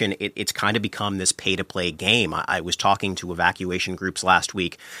evacuation, it's kind of become this pay-to-play game. I was talking to evacuation groups last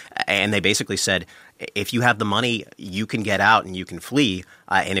week, and they basically said, if you have the money, you can get out and you can flee.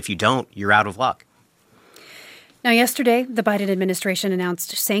 And if you don't, you're out of luck. Now, yesterday, the Biden administration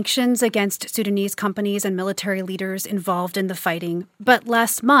announced sanctions against Sudanese companies and military leaders involved in the fighting. But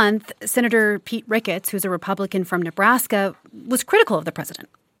last month, Senator Pete Ricketts, who's a Republican from Nebraska, was critical of the president.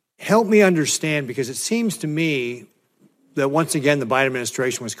 Help me understand, because it seems to me that once again the Biden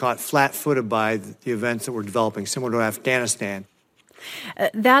administration was caught flat-footed by the events that were developing, similar to Afghanistan.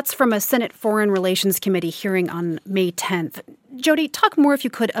 That's from a Senate Foreign Relations Committee hearing on May 10th. Jody, talk more, if you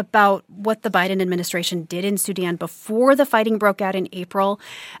could, about what the Biden administration did in Sudan before the fighting broke out in April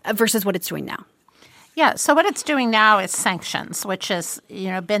versus what it's doing now. Yeah, so what it's doing now is sanctions, which has,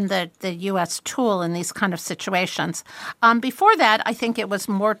 been the U.S. tool in these kind of situations. Before that, I think it was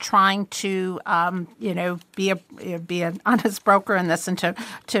more trying to, be an honest broker in this and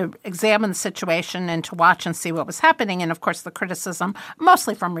to examine the situation and to watch and see what was happening. And, of course, the criticism,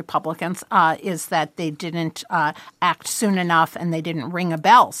 mostly from Republicans, is that they didn't act soon enough and they didn't ring a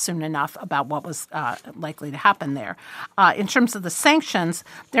bell soon enough about what was likely to happen there. In terms of the sanctions,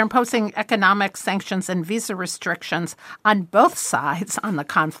 they're imposing economic sanctions and visa restrictions on both sides on the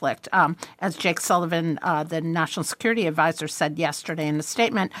conflict. As Jake Sullivan, the National Security Advisor, said yesterday in a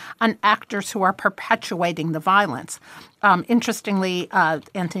statement, on actors who are perpetuating the violence. Interestingly,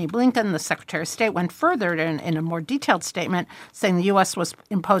 Anthony Blinken, the Secretary of State, went further in a more detailed statement, saying the U.S. was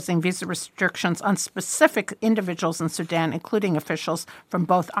imposing visa restrictions on specific individuals in Sudan, including officials from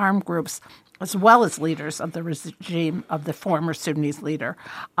both armed groups, as well as leaders of the regime of the former Sudanese leader.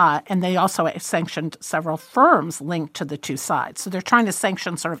 And they also sanctioned several firms linked to the two sides. So they're trying to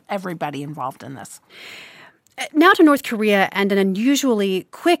sanction sort of everybody involved in this. Now to North Korea and an unusually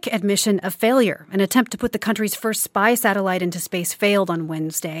quick admission of failure. An attempt to put the country's first spy satellite into space failed on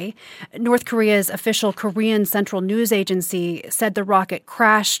Wednesday. North Korea's official Korean Central News Agency said the rocket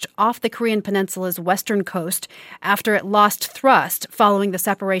crashed off the Korean peninsula's western coast after it lost thrust following the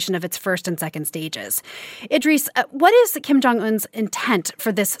separation of its first and second stages. Idris, what is Kim Jong-un's intent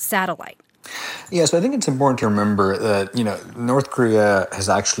for this satellite? Yeah, so I think it's important to remember that, North Korea has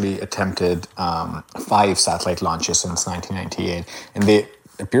actually attempted 5 satellite launches since 1998, and they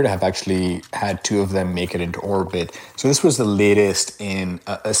appear to have actually had 2 of them make it into orbit. So this was the latest in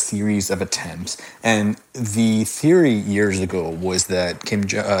a series of attempts. And the theory years ago was that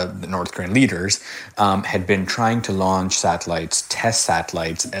the North Korean leaders had been trying to launch satellites, test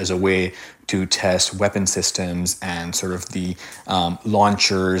satellites, as a way to test weapon systems and sort of the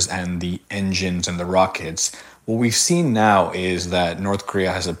launchers and the engines and the rockets. What we've seen now is that North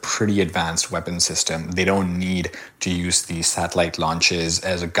Korea has a pretty advanced weapon system. They don't need to use these satellite launches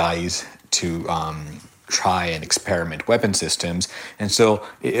as a guise to try and experiment weapon systems. And so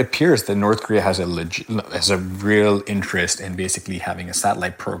it appears that North Korea has a real interest in basically having a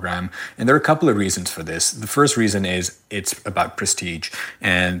satellite program. And there are a couple of reasons for this. The first reason is it's about prestige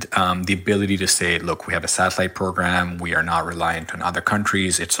and the ability to say, look, we have a satellite program. We are not reliant on other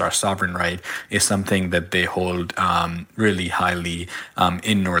countries. It's our sovereign right, is something that they hold really highly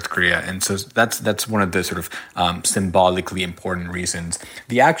in North Korea. And so that's one of the sort of symbolically important reasons.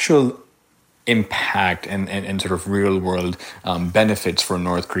 The actual impact and sort of real world benefits for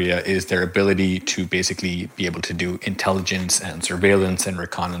North Korea is their ability to basically be able to do intelligence and surveillance and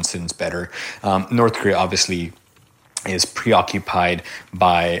reconnaissance better. North Korea obviously is preoccupied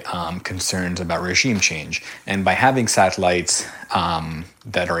by concerns about regime change. And by having satellites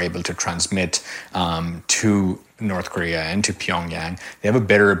that are able to transmit to North Korea and to Pyongyang, they have a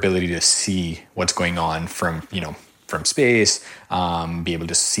better ability to see what's going on from space, be able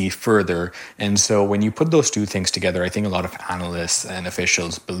to see further. And so when you put those two things together, I think a lot of analysts and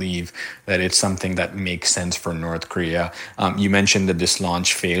officials believe that it's something that makes sense for North Korea. You mentioned that this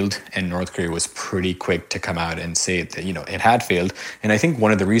launch failed, and North Korea was pretty quick to come out and say that, it had failed. And I think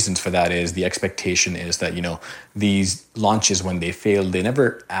one of the reasons for that is the expectation is that, these launches, when they fail, they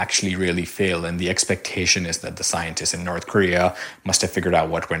never actually really fail. And the expectation is that the scientists in North Korea must have figured out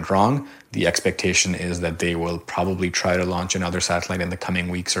what went wrong. The expectation is that they will probably try to launch another satellite in the coming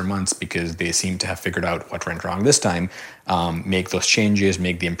weeks or months because they seem to have figured out what went wrong this time, make those changes,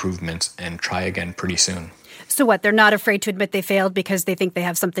 make the improvements, and try again pretty soon. So what, they're not afraid to admit they failed because they think they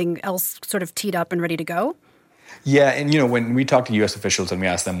have something else sort of teed up and ready to go? Yeah, and when we talk to U.S. officials and we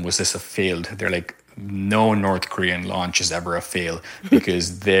ask them, was this a failed? They're like, no North Korean launch is ever a fail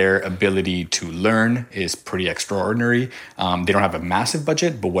because their ability to learn is pretty extraordinary. They don't have a massive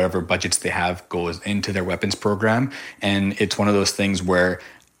budget, but whatever budgets they have goes into their weapons program. And it's one of those things where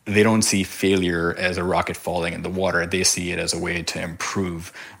they don't see failure as a rocket falling in the water. They see it as a way to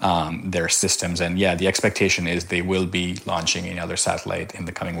improve their systems. And yeah, the expectation is they will be launching another satellite in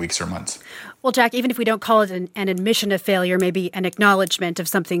the coming weeks or months. Well, Jack, even if we don't call it an admission of failure, maybe an acknowledgement of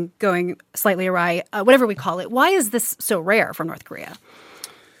something going slightly awry, whatever we call it, why is this so rare for North Korea?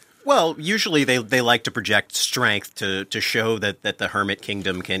 Well, usually they like to project strength to show that the Hermit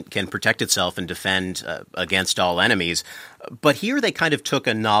Kingdom can protect itself and defend against all enemies. But here they kind of took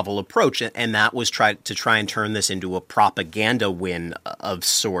a novel approach, and that was try and turn this into a propaganda win of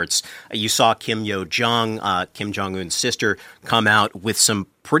sorts. You saw Kim Yo-jong, Kim Jong-un's sister, come out with some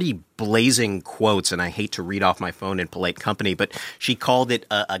pretty blazing quotes, and I hate to read off my phone in polite company, but she called it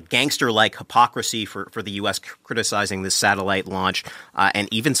a gangster-like hypocrisy for the U.S. criticizing this satellite launch,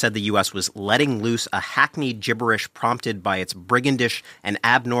 and even said the U.S. was letting loose a hackneyed gibberish prompted by its brigandish and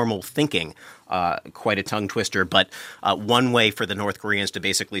abnormal thinking. Quite a tongue twister, but one way for the North Koreans to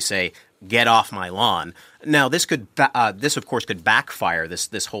basically say, "Get off my lawn." Now, this of course could backfire.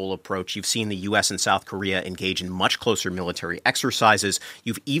 This whole approach. You've seen the U.S. and South Korea engage in much closer military exercises.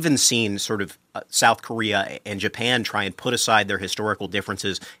 You've even seen sort of South Korea and Japan try and put aside their historical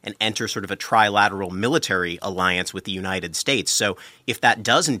differences and enter sort of a trilateral military alliance with the United States. So, if that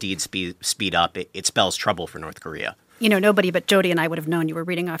does indeed speed up, it spells trouble for North Korea. You know, nobody but Jody and I would have known you were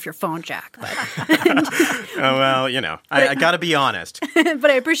reading off your phone, Jack. But oh, well, I got to be honest.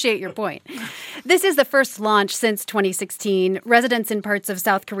 But I appreciate your point. This is the first launch since 2016. Residents in parts of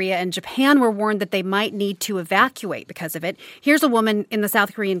South Korea and Japan were warned that they might need to evacuate because of it. Here's a woman in the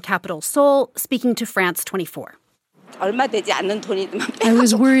South Korean capital, Seoul, speaking to France 24. I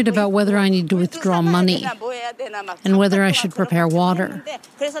was worried about whether I need to withdraw money and whether I should prepare water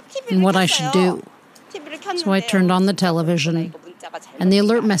and what I should do. So I turned on the television, and the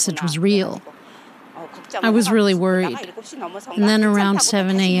alert message was real. I was really worried. And then around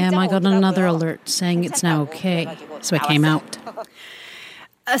 7 a.m., I got another alert saying it's now okay. So I came out.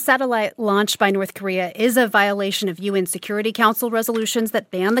 A satellite launched by North Korea is a violation of UN Security Council resolutions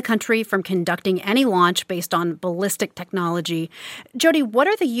that ban the country from conducting any launch based on ballistic technology. Jody, what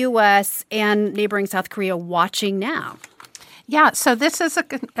are the U.S. and neighboring South Korea watching now? Yeah, so this is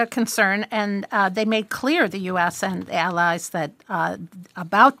a concern, and they made clear, the U.S. and the allies, that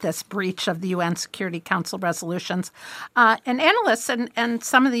about this breach of the UN Security Council resolutions. And analysts and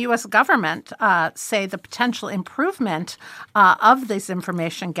some of the U.S. government say the potential improvement of these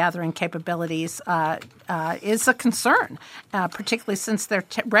information gathering capabilities is a concern, particularly since they're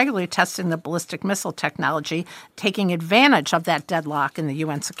regularly testing the ballistic missile technology, taking advantage of that deadlock in the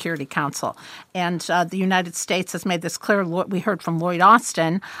UN Security Council. And the United States has made this clear. We heard from Lloyd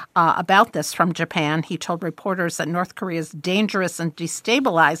Austin about this from Japan. He told reporters that North Korea's dangerous and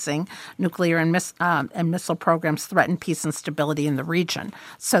destabilizing nuclear and missile programs threaten peace and stability in the region.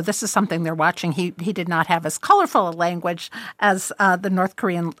 So this is something they're watching. He did not have as colorful a language as the North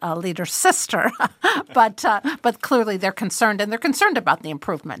Korean leader's sister, but clearly they're concerned, and they're concerned about the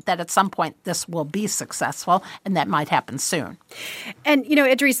improvement, that at some point this will be successful, and that might happen soon. And, you know,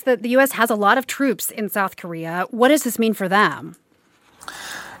 Idris, the U.S. has a lot of troops in South Korea. What does this mean for them?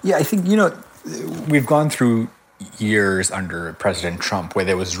 Yeah, I think, we've gone through years under President Trump where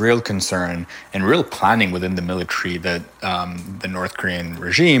there was real concern and real planning within the military that the North Korean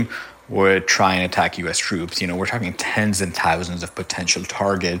regime would try and attack U.S. troops. We're talking tens and thousands of potential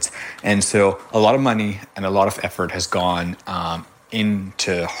targets. And so a lot of money and a lot of effort has gone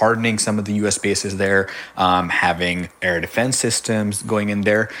into hardening some of the U.S. bases there, having air defense systems going in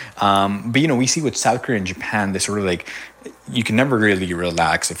there. But we see with South Korea and Japan, they sort of you can never really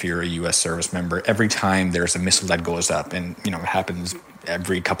relax if you're a U.S. service member. Every time there's a missile that goes up, and it happens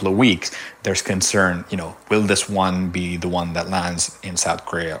every couple of weeks, there's concern, will this one be the one that lands in South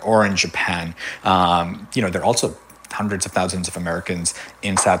Korea or in Japan? There are also hundreds of thousands of Americans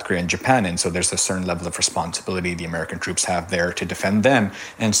in South Korea and Japan. And so there's a certain level of responsibility the American troops have there to defend them.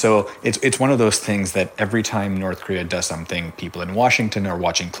 And so it's one of those things that every time North Korea does something, people in Washington are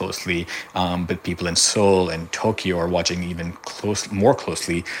watching closely, but people in Seoul and Tokyo are watching even more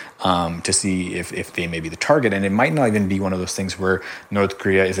closely to see if they may be the target. And it might not even be one of those things where North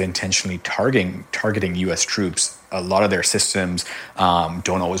Korea is intentionally targeting U.S. troops. A lot of their systems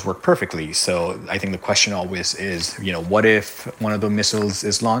don't always work perfectly. So I think the question always is, what if one of the missiles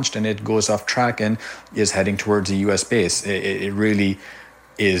is launched and it goes off track and is heading towards a U.S. base? It really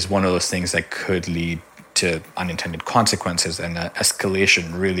is one of those things that could lead to unintended consequences and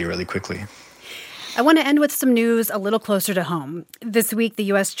escalation really, really quickly. I want to end with some news a little closer to home. This week, the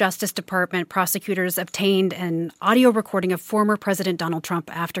U.S. Justice Department prosecutors obtained an audio recording of former President Donald Trump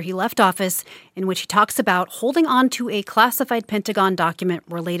after he left office, in which he talks about holding on to a classified Pentagon document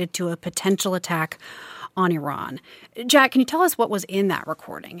related to a potential attack on Iran. Jack, can you tell us what was in that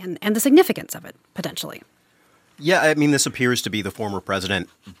recording and the significance of it, potentially? Yeah, I mean, this appears to be the former president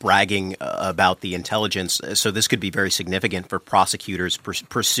bragging about the intelligence. So this could be very significant for prosecutors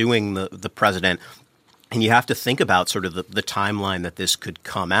pursuing the president. And you have to think about sort of the timeline that this could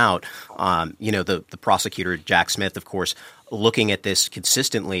come out. The prosecutor, Jack Smith, of course, looking at this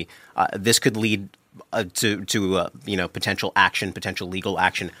consistently, this could lead to potential action, potential legal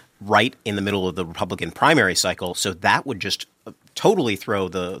action right in the middle of the Republican primary cycle. So that would just totally throw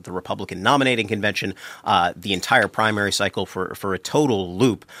the Republican nominating convention, the entire primary cycle for a total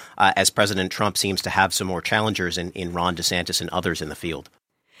loop, as President Trump seems to have some more challengers in Ron DeSantis and others in the field.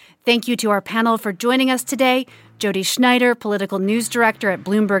 Thank you to our panel for joining us today. Jody Schneider, political news director at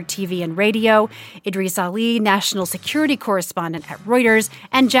Bloomberg TV and Radio, Idris Ali, national security correspondent at Reuters,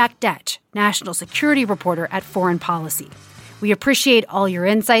 and Jack Detch, national security reporter at Foreign Policy. We appreciate all your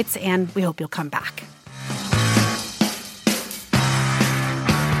insights, and we hope you'll come back.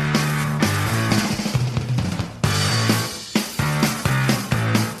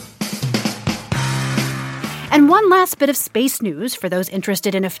 And one last bit of space news for those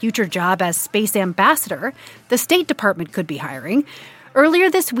interested in a future job as space ambassador. The State Department could be hiring. Earlier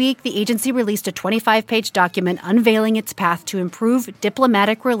this week, the agency released a 25-page document unveiling its path to improve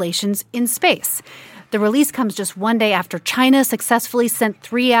diplomatic relations in space. The release comes just one day after China successfully sent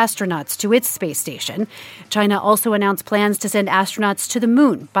 3 astronauts to its space station. China also announced plans to send astronauts to the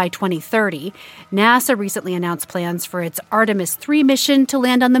moon by 2030. NASA recently announced plans for its Artemis 3 mission to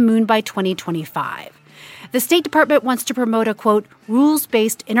land on the moon by 2025. The State Department wants to promote a, quote,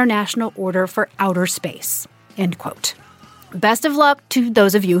 rules-based international order for outer space, end quote. Best of luck to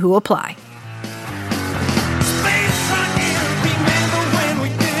those of you who apply.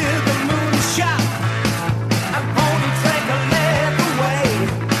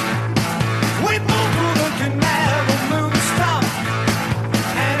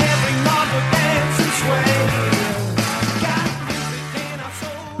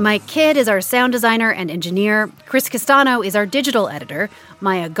 Mike Kidd is our sound designer and engineer. Chris Castano is our digital editor.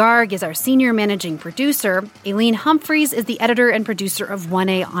 Maya Garg is our senior managing producer. Aileen Humphreys is the editor and producer of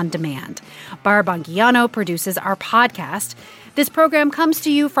 1A On Demand. Barb Anguiano produces our podcast. This program comes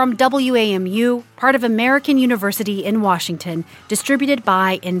to you from WAMU, part of American University in Washington, distributed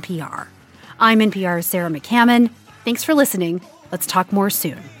by NPR. I'm NPR's Sarah McCammon. Thanks for listening. Let's talk more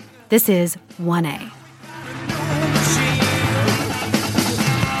soon. This is 1A.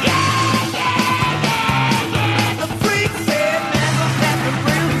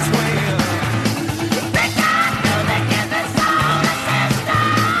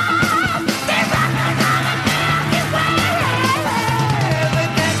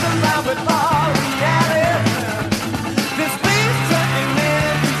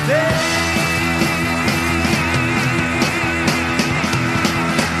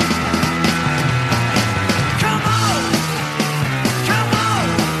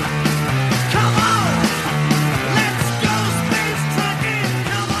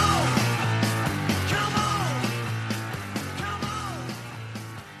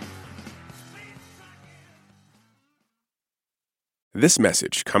 This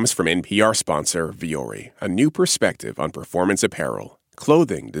message comes from NPR sponsor Vuori, a new perspective on performance apparel.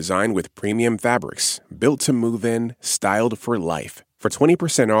 Clothing designed with premium fabrics, built to move in, styled for life. For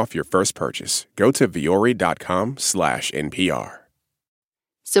 20% off your first purchase, go to vuori.com/NPR.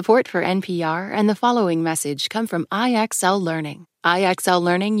 Support for NPR and the following message come from IXL Learning. IXL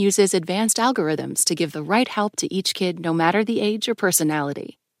Learning uses advanced algorithms to give the right help to each kid no matter the age or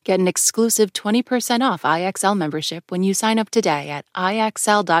personality. Get an exclusive 20% off IXL membership when you sign up today at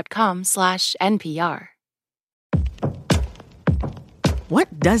IXL.com/NPR.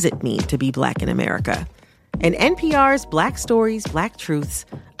 What does it mean to be Black in America? In NPR's Black Stories, Black Truths,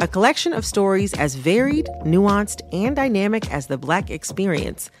 a collection of stories as varied, nuanced, and dynamic as the Black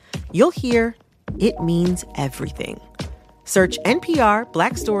experience, you'll hear it means everything. Search NPR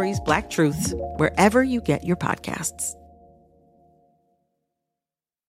Black Stories, Black Truths wherever you get your podcasts.